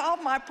going to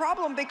solve my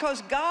problem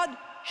because God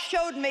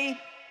showed me,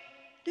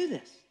 do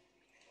this.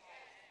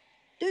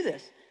 Do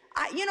this.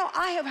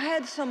 I have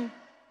had some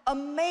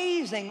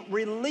amazing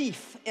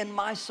relief in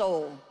my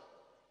soul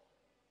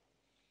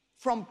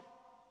from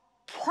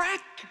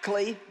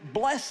practically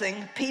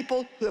blessing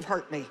people who have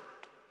hurt me.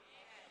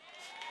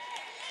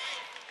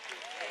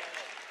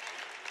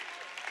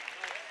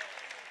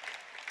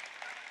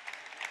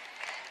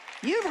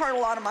 You've heard a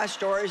lot of my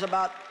stories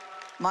about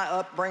my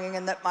upbringing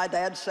and that my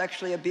dad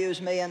sexually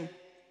abused me, and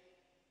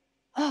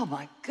oh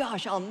my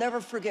gosh, I'll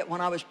never forget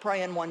when I was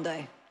praying one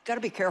day. Got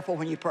to be careful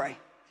when you pray.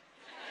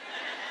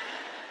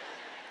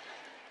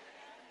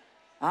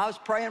 I was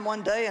praying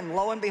one day, and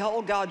lo and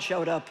behold, God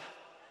showed up.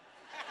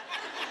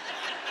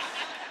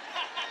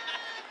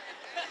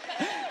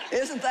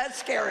 Isn't that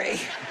scary?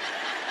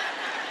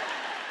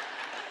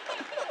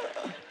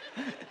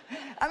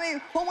 I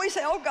mean, when we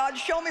say, oh God,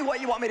 show me what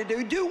you want me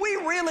to do we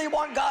really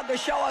want God to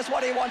show us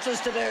what he wants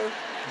us to do?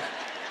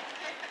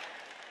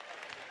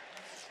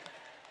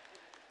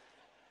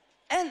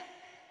 And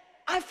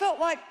I felt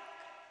like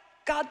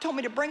God told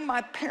me to bring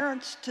my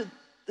parents to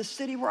the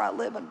city where I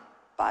live and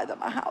buy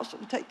them a house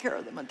and take care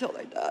of them until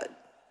they died.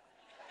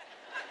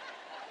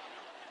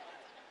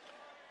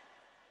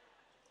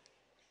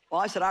 Well,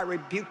 I said, I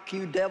rebuke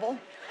you, devil.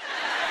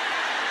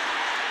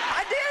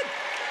 I did.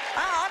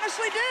 I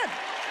honestly did.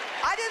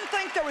 I didn't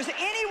think there was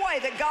any way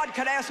that God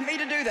could ask me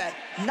to do that.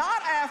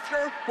 Not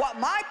after what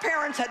my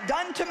parents had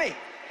done to me.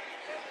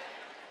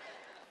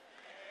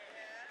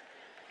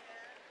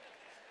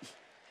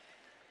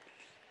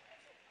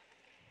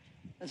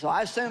 And so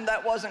I assumed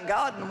that wasn't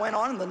God and went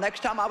on, and the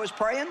next time I was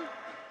praying,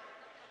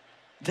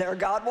 there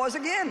God was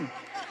again.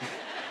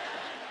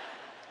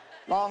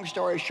 Long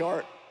story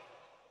short,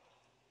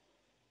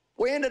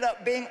 we ended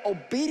up being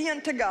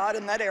obedient to God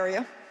in that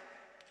area.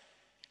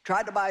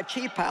 Tried to buy a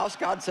cheap house.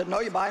 God said, no,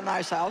 you buy a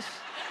nice house.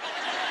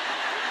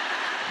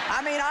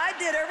 I mean, I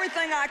did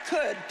everything I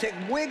could to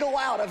wiggle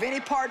out of any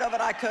part of it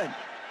I could.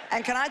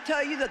 And can I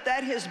tell you that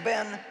that has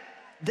been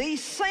the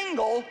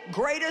single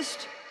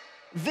greatest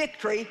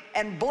victory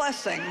and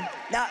blessing.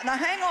 Now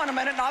hang on a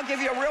minute and I'll give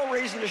you a real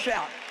reason to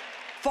shout.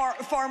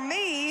 For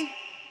me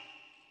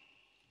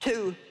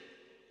to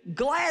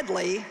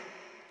gladly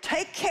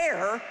take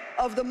care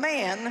of the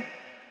man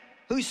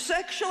who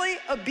sexually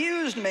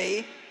abused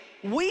me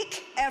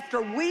week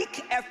after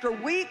week after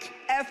week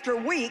after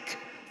week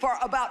for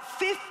about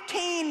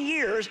 15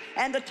 years,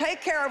 and to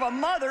take care of a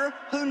mother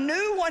who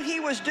knew what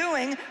he was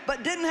doing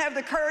but didn't have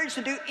the courage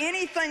to do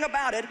anything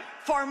about it,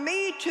 for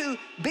me to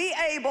be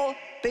able,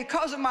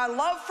 because of my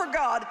love for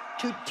God,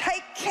 to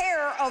take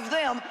care of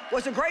them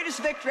was the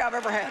greatest victory I've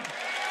ever had.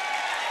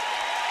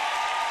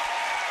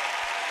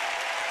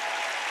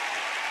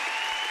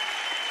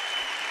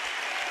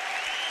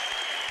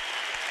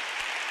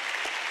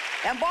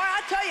 And boy,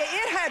 I tell you,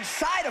 it had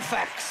side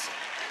effects.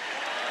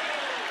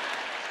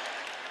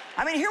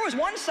 I mean, here was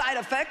one side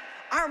effect.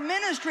 Our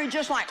ministry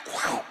just like,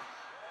 wow.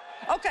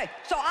 Okay,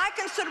 so I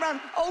can sit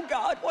around, oh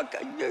God,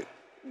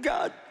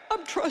 God,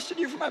 I'm trusting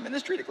you for my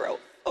ministry to grow.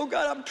 Oh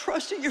God, I'm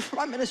trusting you for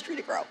my ministry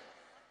to grow.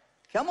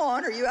 Come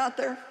on, are you out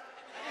there?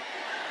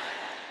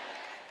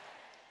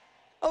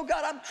 Oh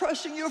God, I'm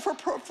trusting you for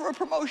a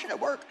promotion at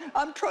work.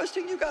 I'm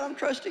trusting you, God, I'm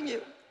trusting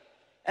you.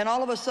 And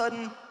all of a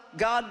sudden,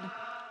 God,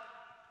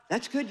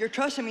 that's good, you're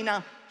trusting me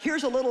now.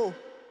 Here's a little,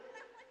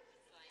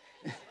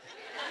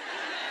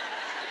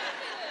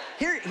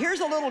 here's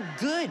a little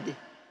good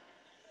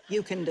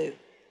you can do.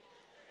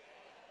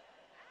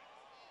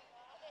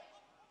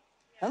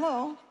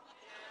 Hello?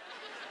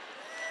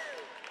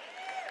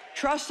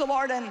 Trust the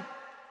Lord and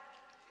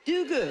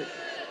do good.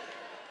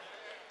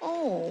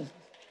 Oh.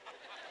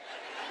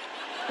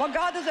 Well,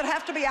 God, does it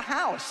have to be a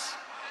house?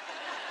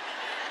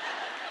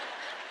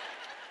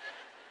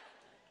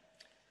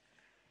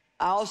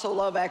 I also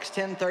love Acts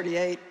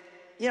 10:38.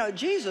 You know,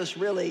 Jesus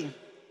really,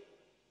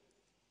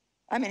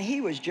 I mean,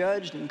 he was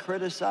judged and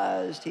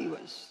criticized. He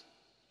was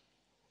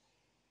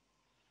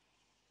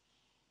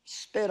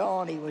spit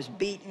on, he was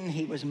beaten,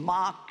 he was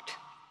mocked.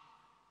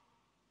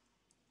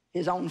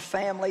 His own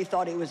family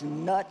thought he was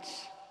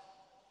nuts.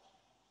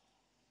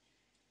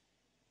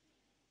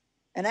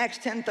 And Acts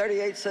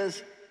 10:38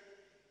 says,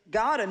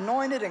 God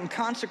anointed and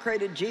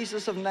consecrated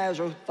Jesus of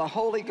Nazareth, the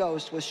Holy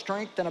Ghost, with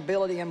strength and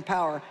ability and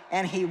power,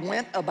 and he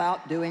went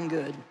about doing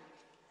good.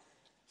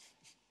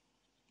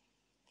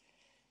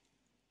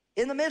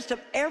 In the midst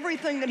of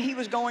everything that he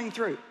was going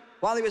through,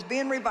 while he was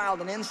being reviled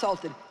and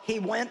insulted, he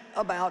went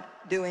about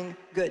doing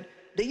good.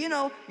 Do you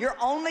know your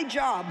only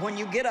job when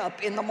you get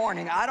up in the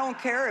morning, I don't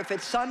care if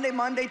it's Sunday,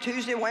 Monday,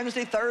 Tuesday,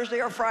 Wednesday,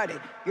 Thursday, or Friday,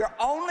 your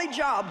only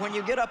job when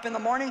you get up in the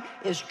morning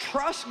is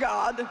trust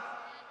God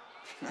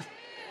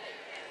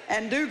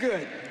and do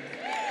good.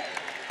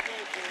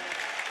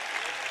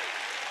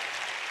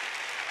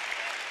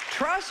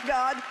 Trust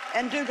God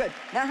and do good.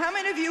 Now, how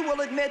many of you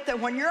will admit that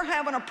when you're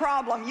having a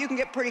problem, you can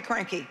get pretty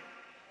cranky?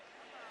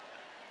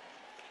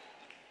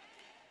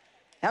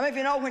 How many of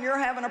you know when you're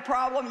having a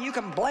problem, you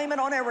can blame it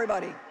on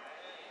everybody?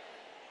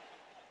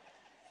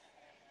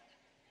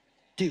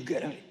 Do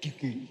good. Do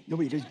good.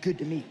 Nobody does good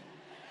to me.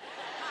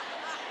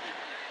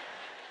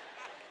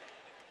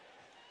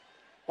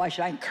 Why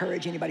should I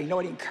encourage anybody?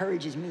 Nobody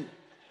encourages me.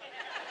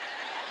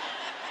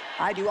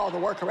 I do all the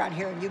work around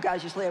here, and you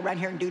guys just lay around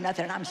here and do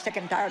nothing, and I'm sick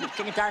and tired of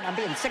sick and tired, and I'm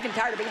being sick and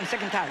tired of being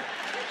sick and tired.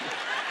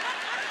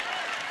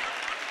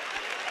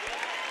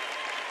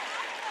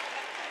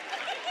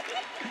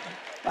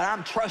 But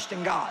I'm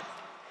trusting God.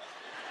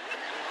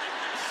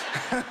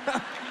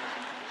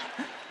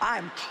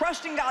 I'm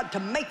trusting God to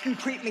make you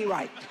treat me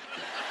right.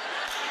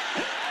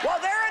 Well,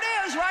 there it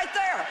is right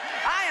there.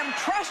 I am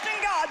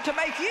trusting God to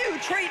make you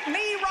treat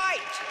me right.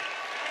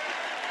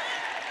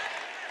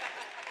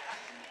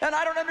 And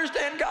I don't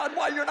understand, God,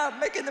 why you're not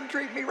making them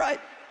treat me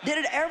right. Did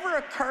it ever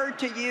occur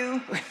to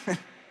you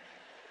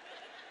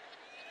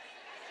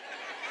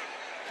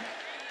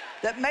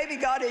that maybe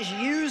God is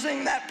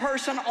using that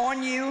person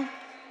on you?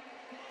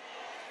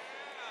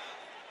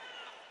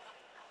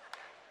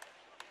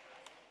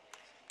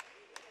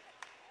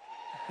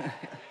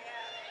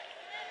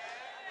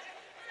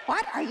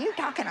 What are you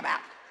talking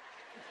about?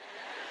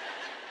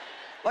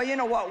 Well, you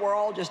know what? We're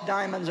all just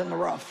diamonds in the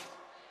rough.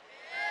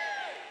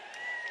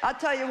 I'll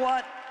tell you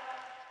what.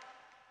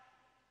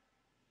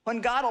 When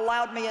God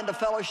allowed me into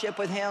fellowship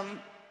with him,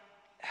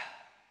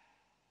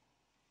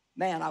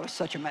 man, I was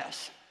such a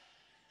mess.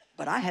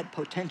 But I had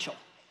potential.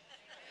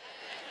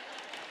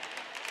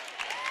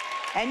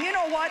 And you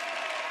know what?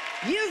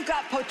 You've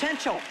got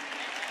potential.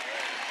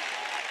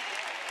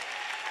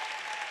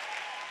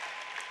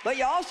 But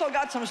you also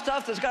got some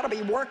stuff that's got to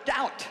be worked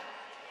out.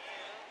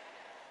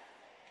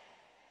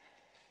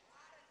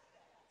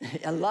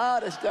 A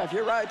lot of stuff.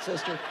 You're right,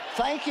 sister.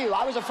 Thank you.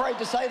 I was afraid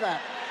to say that.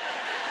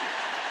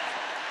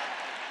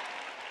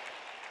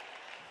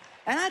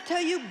 And I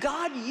tell you,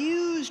 God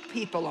used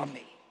people on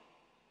me.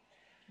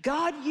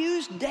 God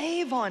used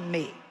Dave on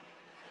me.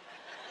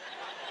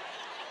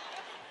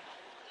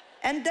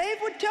 And Dave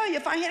would tell you,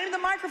 if I handed him the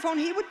microphone,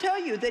 he would tell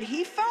you that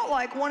he felt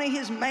like one of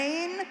his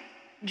main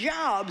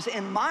jobs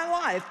in my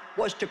life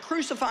was to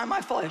crucify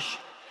my flesh.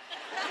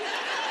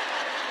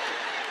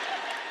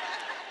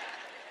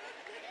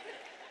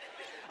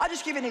 I'll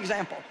just give you an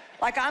example.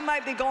 Like I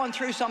might be going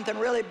through something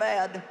really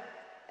bad,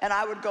 and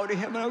I would go to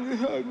him,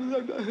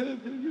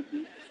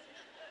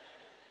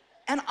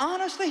 and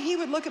honestly, he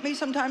would look at me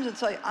sometimes and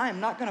say, I am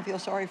not going to feel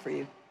sorry for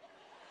you.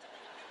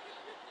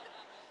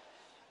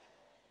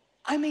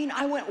 I mean,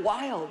 I went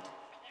wild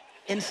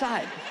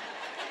inside.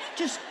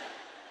 Just,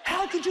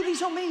 how could you be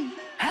so mean?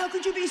 How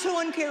could you be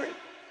so uncaring?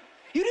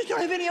 You just don't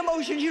have any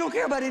emotions. You don't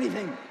care about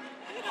anything.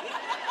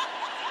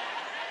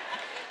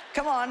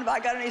 Come on, have I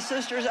got any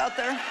sisters out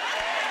there?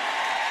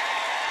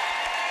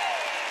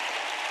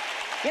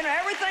 You know,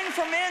 everything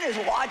for men is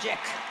logic.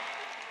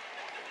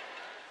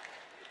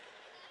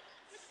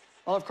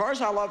 Well, of course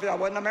I love you. I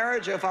wouldn't have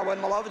married you if I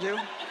wouldn't have loved you.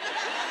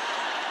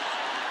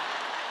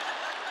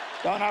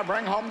 Don't I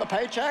bring home the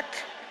paycheck?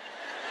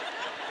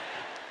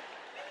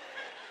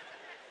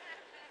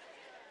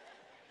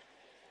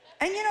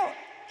 And you know,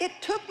 it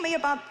took me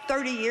about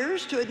 30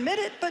 years to admit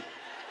it, but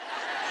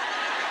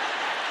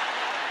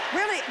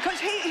really, because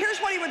here's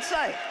what he would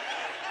say.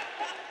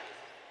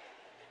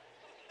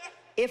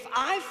 If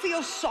I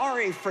feel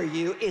sorry for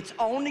you, it's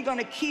only going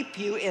to keep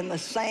you in the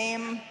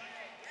same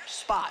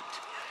spot.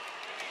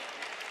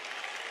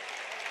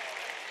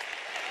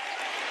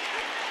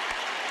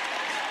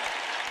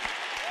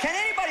 Can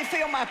anybody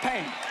feel my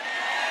pain?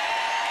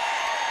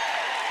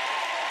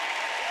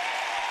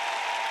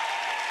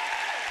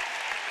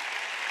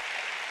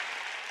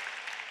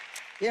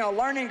 You know,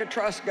 learning to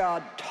trust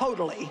God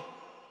totally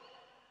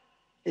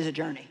is a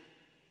journey.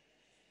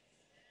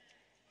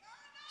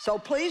 So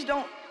please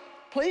don't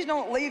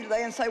leave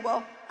today and say,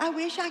 well, I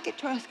wish I could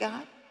trust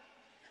God.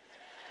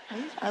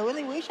 I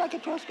really wish I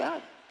could trust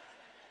God.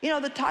 You know,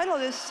 the title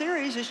of this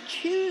series is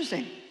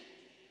Choosing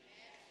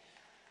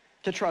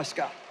to Trust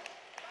God.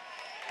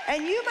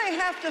 And you may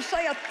have to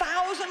say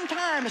 1,000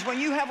 times when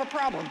you have a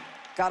problem,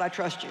 God, I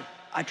trust you.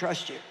 I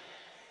trust you.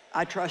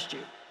 I trust you.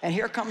 and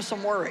here comes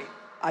some worry.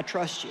 I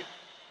trust you.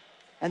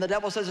 And the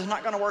devil says it's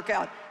not going to work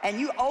out. And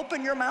you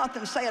open your mouth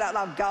and say it out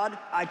loud. God,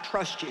 I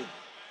trust you.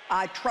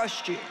 I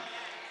trust you.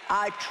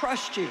 I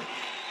trust you.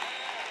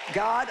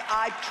 God,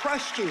 I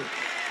trust you.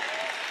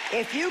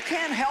 If you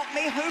can't help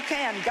me, who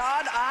can?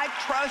 God, I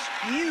trust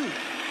you.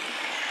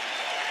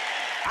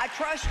 I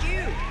trust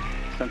you.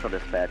 Central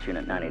Dispatch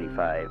Unit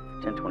 985,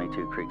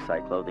 1022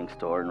 Creekside Clothing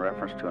Store, in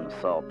reference to an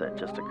assault that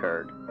just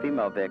occurred.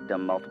 Female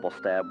victim, multiple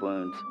stab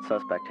wounds.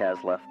 Suspect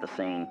has left the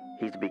scene.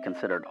 He's to be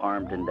considered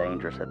armed and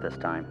dangerous at this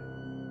time.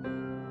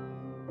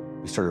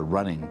 We started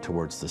running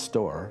towards the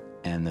store,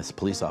 and this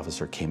police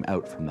officer came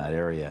out from that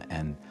area,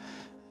 and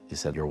he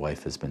said, your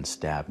wife has been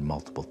stabbed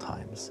multiple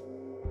times.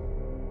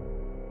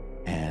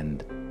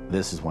 And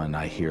this is when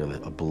I hear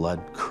a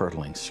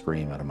blood-curdling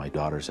scream out of my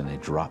daughters, and they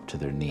drop to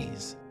their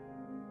knees.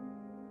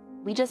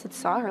 We just had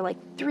saw her like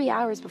 3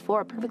 hours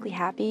before, perfectly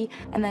happy,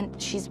 and then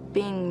she's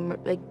being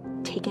like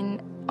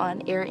taken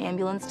on air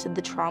ambulance to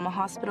the trauma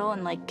hospital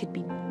and like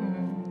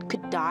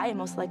could die and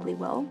most likely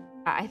will.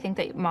 I think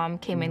that Mom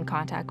came in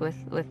contact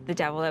with the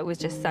devil. It was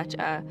just such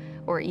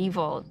or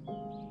evil,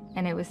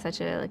 and it was such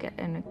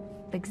an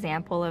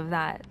example of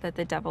that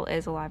the devil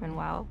is alive and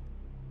well.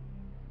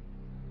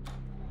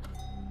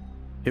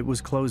 It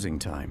was closing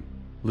time.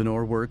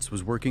 Lenore Wirtz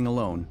was working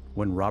alone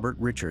when Robert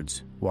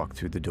Richards walked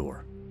through the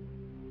door.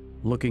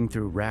 Looking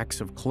through racks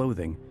of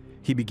clothing,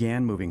 he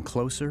began moving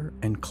closer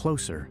and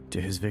closer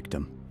to his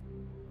victim.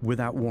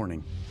 Without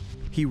warning,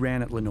 he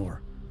ran at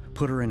Lenore,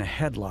 put her in a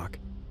headlock,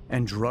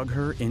 and drug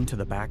her into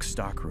the back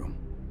stockroom.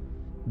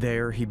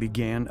 There, he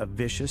began a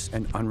vicious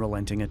and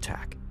unrelenting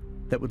attack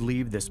that would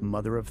leave this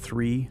mother of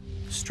three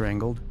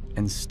strangled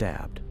and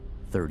stabbed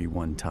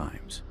 31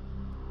 times.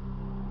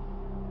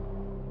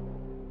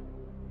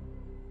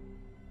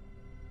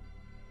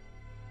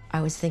 I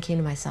was thinking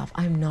to myself,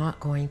 I'm not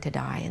going to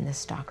die in this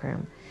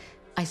stockroom.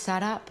 I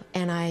sat up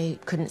and I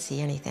couldn't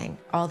see anything.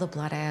 All the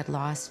blood I had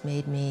lost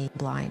made me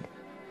blind.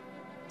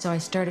 So I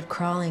started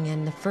crawling,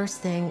 and the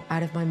first thing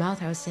out of my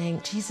mouth, I was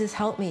saying, Jesus,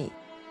 help me.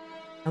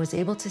 I was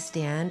able to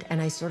stand,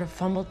 and I sort of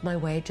fumbled my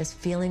way, just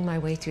feeling my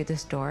way through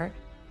this door.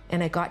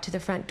 And I got to the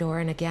front door,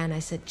 and again, I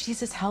said,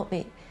 Jesus, help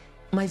me.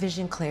 My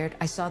vision cleared.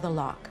 I saw the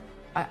lock.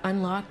 I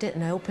unlocked it,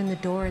 and I opened the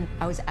door, and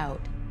I was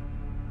out.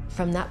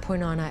 From that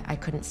point on, I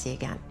couldn't see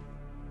again.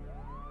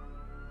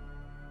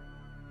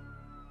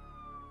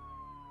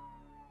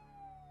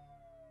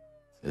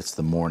 It's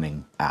the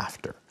morning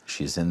after.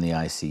 She's in the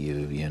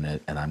ICU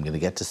unit, and I'm going to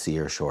get to see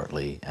her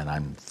shortly, and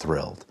I'm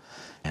thrilled.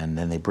 And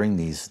then they bring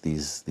these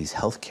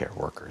healthcare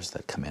workers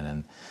that come in,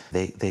 and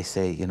they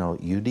say, you know,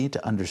 you need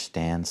to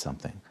understand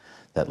something,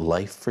 that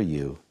life for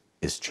you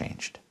is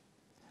changed.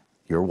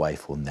 Your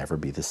wife will never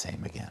be the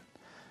same again.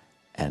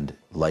 And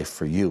life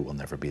for you will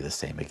never be the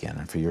same again,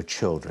 and for your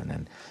children.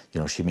 And,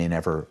 you know, she may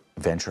never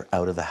venture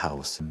out of the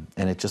house.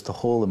 And it just, the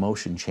whole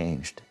emotion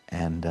changed.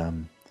 And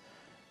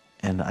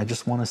I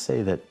just want to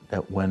say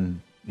that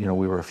when, you know,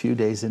 we were a few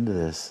days into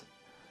this,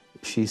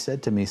 she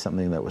said to me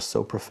something that was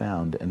so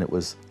profound, and it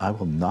was, I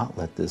will not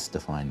let this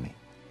define me.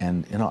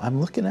 And, you know, I'm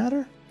looking at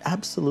her,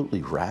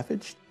 absolutely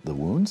ravaged. The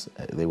wounds,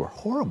 they were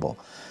horrible.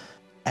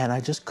 And I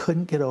just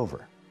couldn't get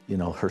over, you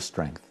know, her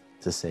strength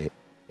to say,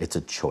 it's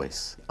a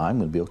choice. I'm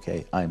going to be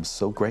okay. I am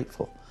so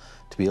grateful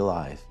to be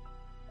alive.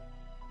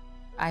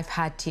 I've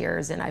had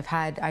tears, and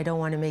I don't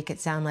want to make it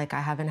sound like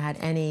I haven't had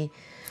any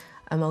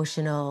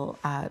emotional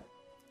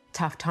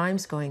tough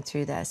times going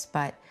through this,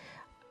 but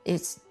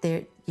it's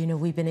there, you know,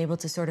 we've been able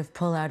to sort of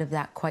pull out of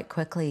that quite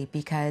quickly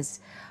because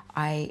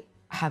I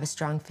have a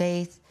strong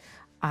faith.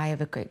 I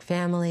have a great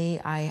family.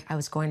 I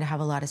was going to have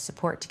a lot of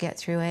support to get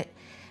through it.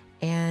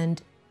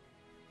 And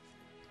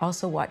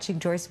also watching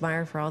Joyce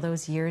Meyer for all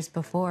those years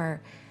before,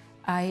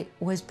 I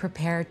was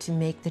prepared to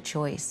make the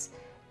choice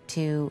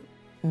to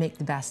make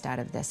the best out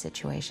of this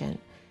situation.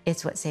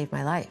 It's what saved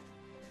my life.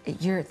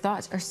 Your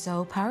thoughts are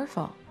so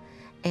powerful,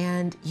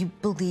 and you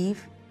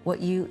believe what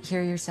you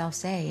hear yourself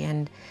say,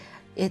 and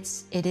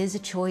it is a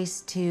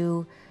choice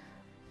to,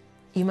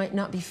 you might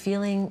not be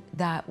feeling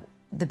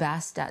the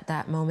best at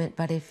that moment,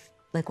 but if,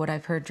 like what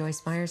I've heard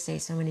Joyce Meyer say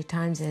so many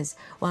times is,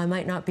 well, I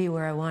might not be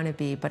where I want to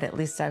be, but at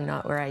least I'm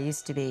not where I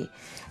used to be.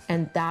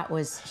 And that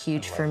was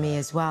huge for me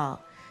as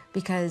well,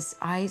 because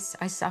I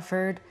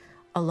suffered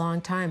a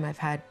long time. I've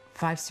had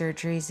 5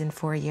 surgeries in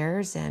 4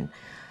 years, and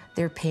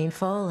they're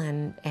painful,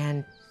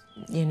 and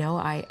you know,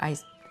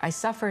 I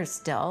suffer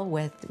still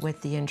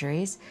with the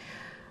injuries,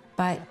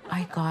 but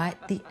I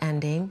got the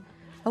ending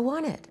I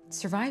wanted,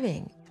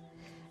 surviving.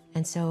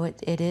 And so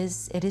it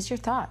is your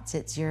thoughts.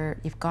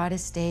 You've got to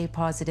stay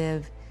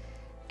positive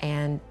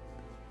and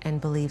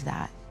believe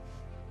that.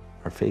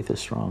 Our faith is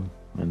strong,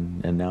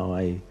 and now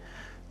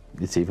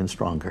it's even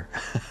stronger.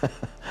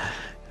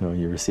 You know,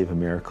 you receive a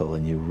miracle,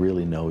 and you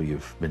really know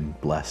you've been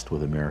blessed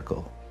with a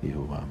miracle.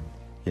 You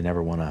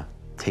never want to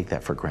take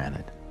that for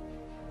granted.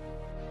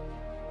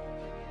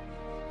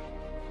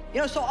 You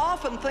know, so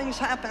often things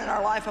happen in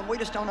our life and we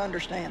just don't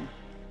understand.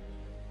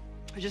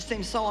 It just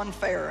seems so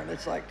unfair, and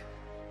it's like,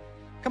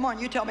 come on,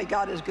 you tell me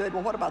God is good.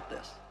 Well, what about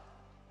this?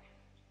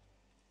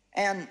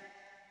 And,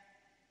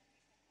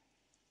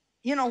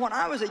 you know, when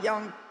I was a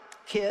young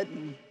kid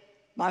and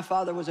my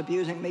father was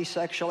abusing me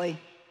sexually,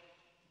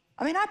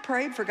 I mean, I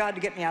prayed for God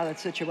to get me out of that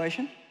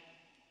situation.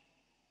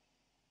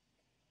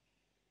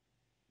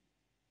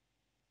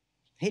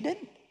 He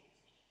didn't.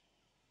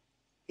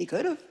 He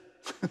could have.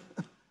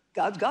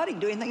 God's God, he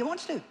can do anything he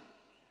wants to.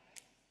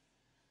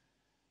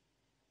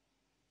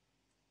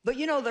 But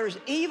you know, there's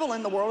evil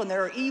in the world and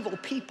there are evil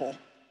people.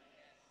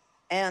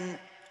 And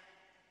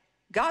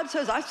God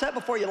says, I set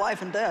before you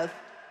life and death.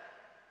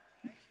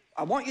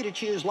 I want you to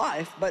choose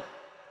life, but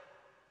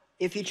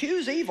if you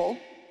choose evil,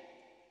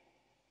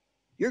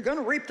 you're going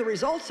to reap the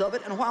results of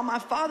it. And while my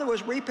father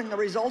was reaping the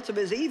results of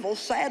his evil,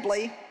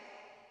 sadly,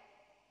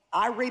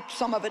 I reaped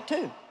some of it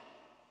too.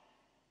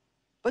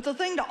 But the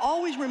thing to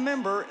always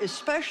remember,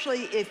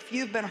 especially if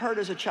you've been hurt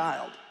as a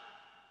child,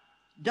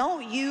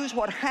 don't use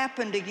what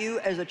happened to you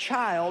as a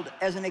child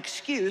as an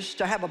excuse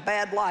to have a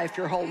bad life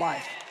your whole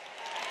life.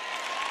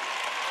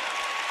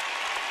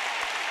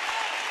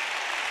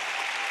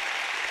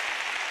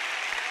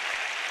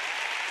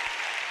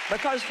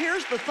 Because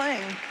here's the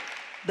thing,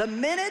 the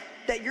minute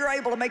that you're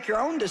able to make your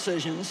own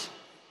decisions,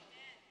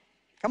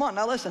 come on,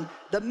 now listen,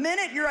 the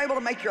minute you're able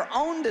to make your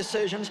own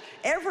decisions,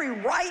 every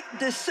right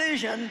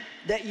decision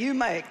that you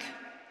make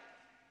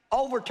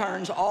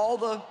overturns all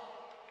the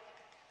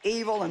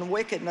evil and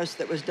wickedness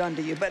that was done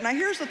to you. But now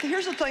here's the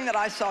thing that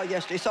I saw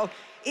yesterday. So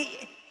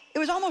it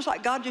was almost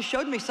like God just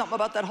showed me something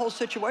about that whole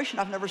situation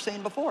I've never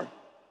seen before.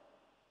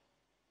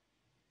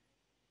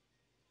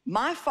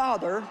 My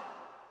father,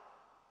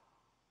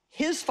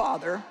 his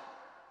father,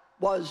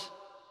 was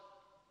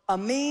a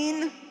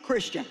mean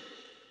Christian.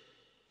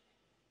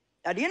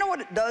 Now, do you know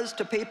what it does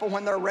to people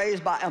when they're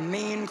raised by a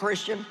mean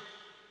Christian?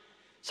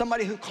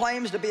 Somebody who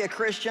claims to be a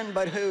Christian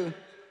but who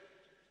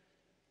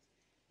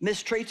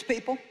mistreats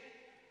people?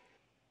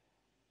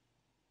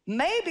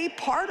 Maybe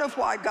part of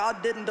why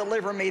God didn't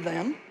deliver me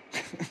then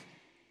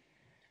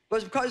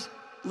was because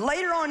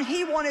later on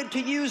he wanted to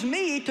use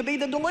me to be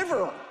the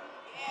deliverer.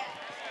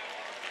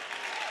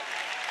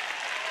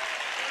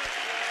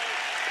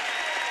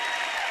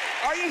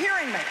 Are you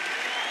hearing me?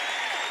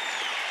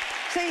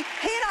 See,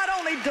 he not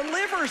only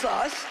delivers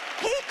us,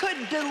 he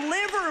could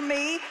deliver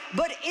me,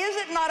 but is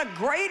it not a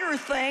greater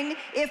thing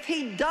if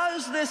he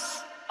does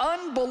this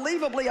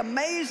unbelievably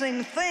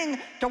amazing thing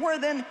to where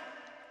then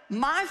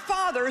my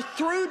father,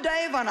 through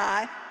Dave and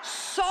I,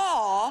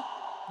 saw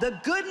the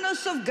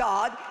goodness of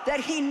God that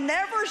he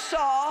never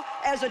saw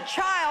as a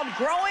child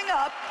growing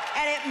up,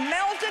 and it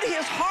melted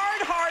his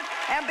hard heart,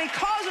 and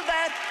because of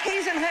that,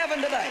 he's in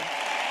heaven today.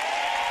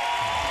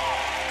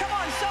 Come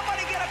on,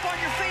 somebody get up on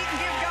your feet and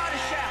give God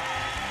a shout.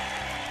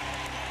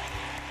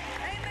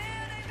 Amen,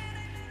 amen,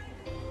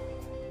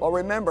 amen. Well,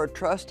 remember,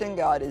 trusting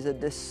God is a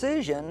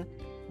decision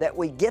that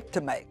we get to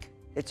make.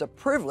 It's a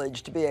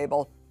privilege to be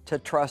able to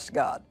trust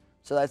God.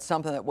 So that's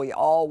something that we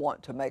all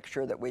want to make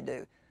sure that we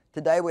do.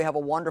 Today we have a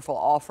wonderful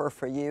offer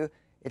for you.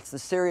 It's the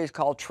series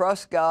called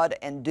Trust God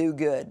and Do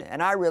Good.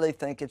 And I really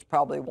think it's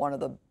probably one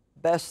of the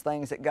best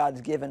things that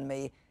God's given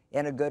me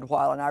in a good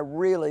while. And I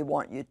really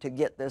want you to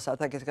get this. I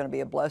think it's going to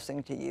be a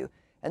blessing to you.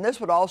 And this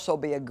would also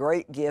be a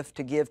great gift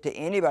to give to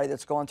anybody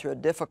that's going through a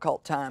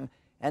difficult time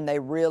and they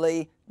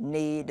really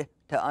need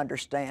to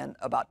understand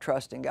about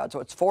trusting God. So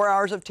it's 4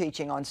 hours of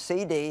teaching on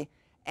CD.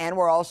 And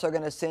we're also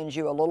going to send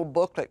you a little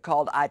booklet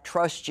called I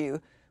Trust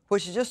You,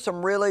 which is just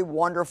some really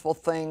wonderful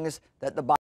things that the Bible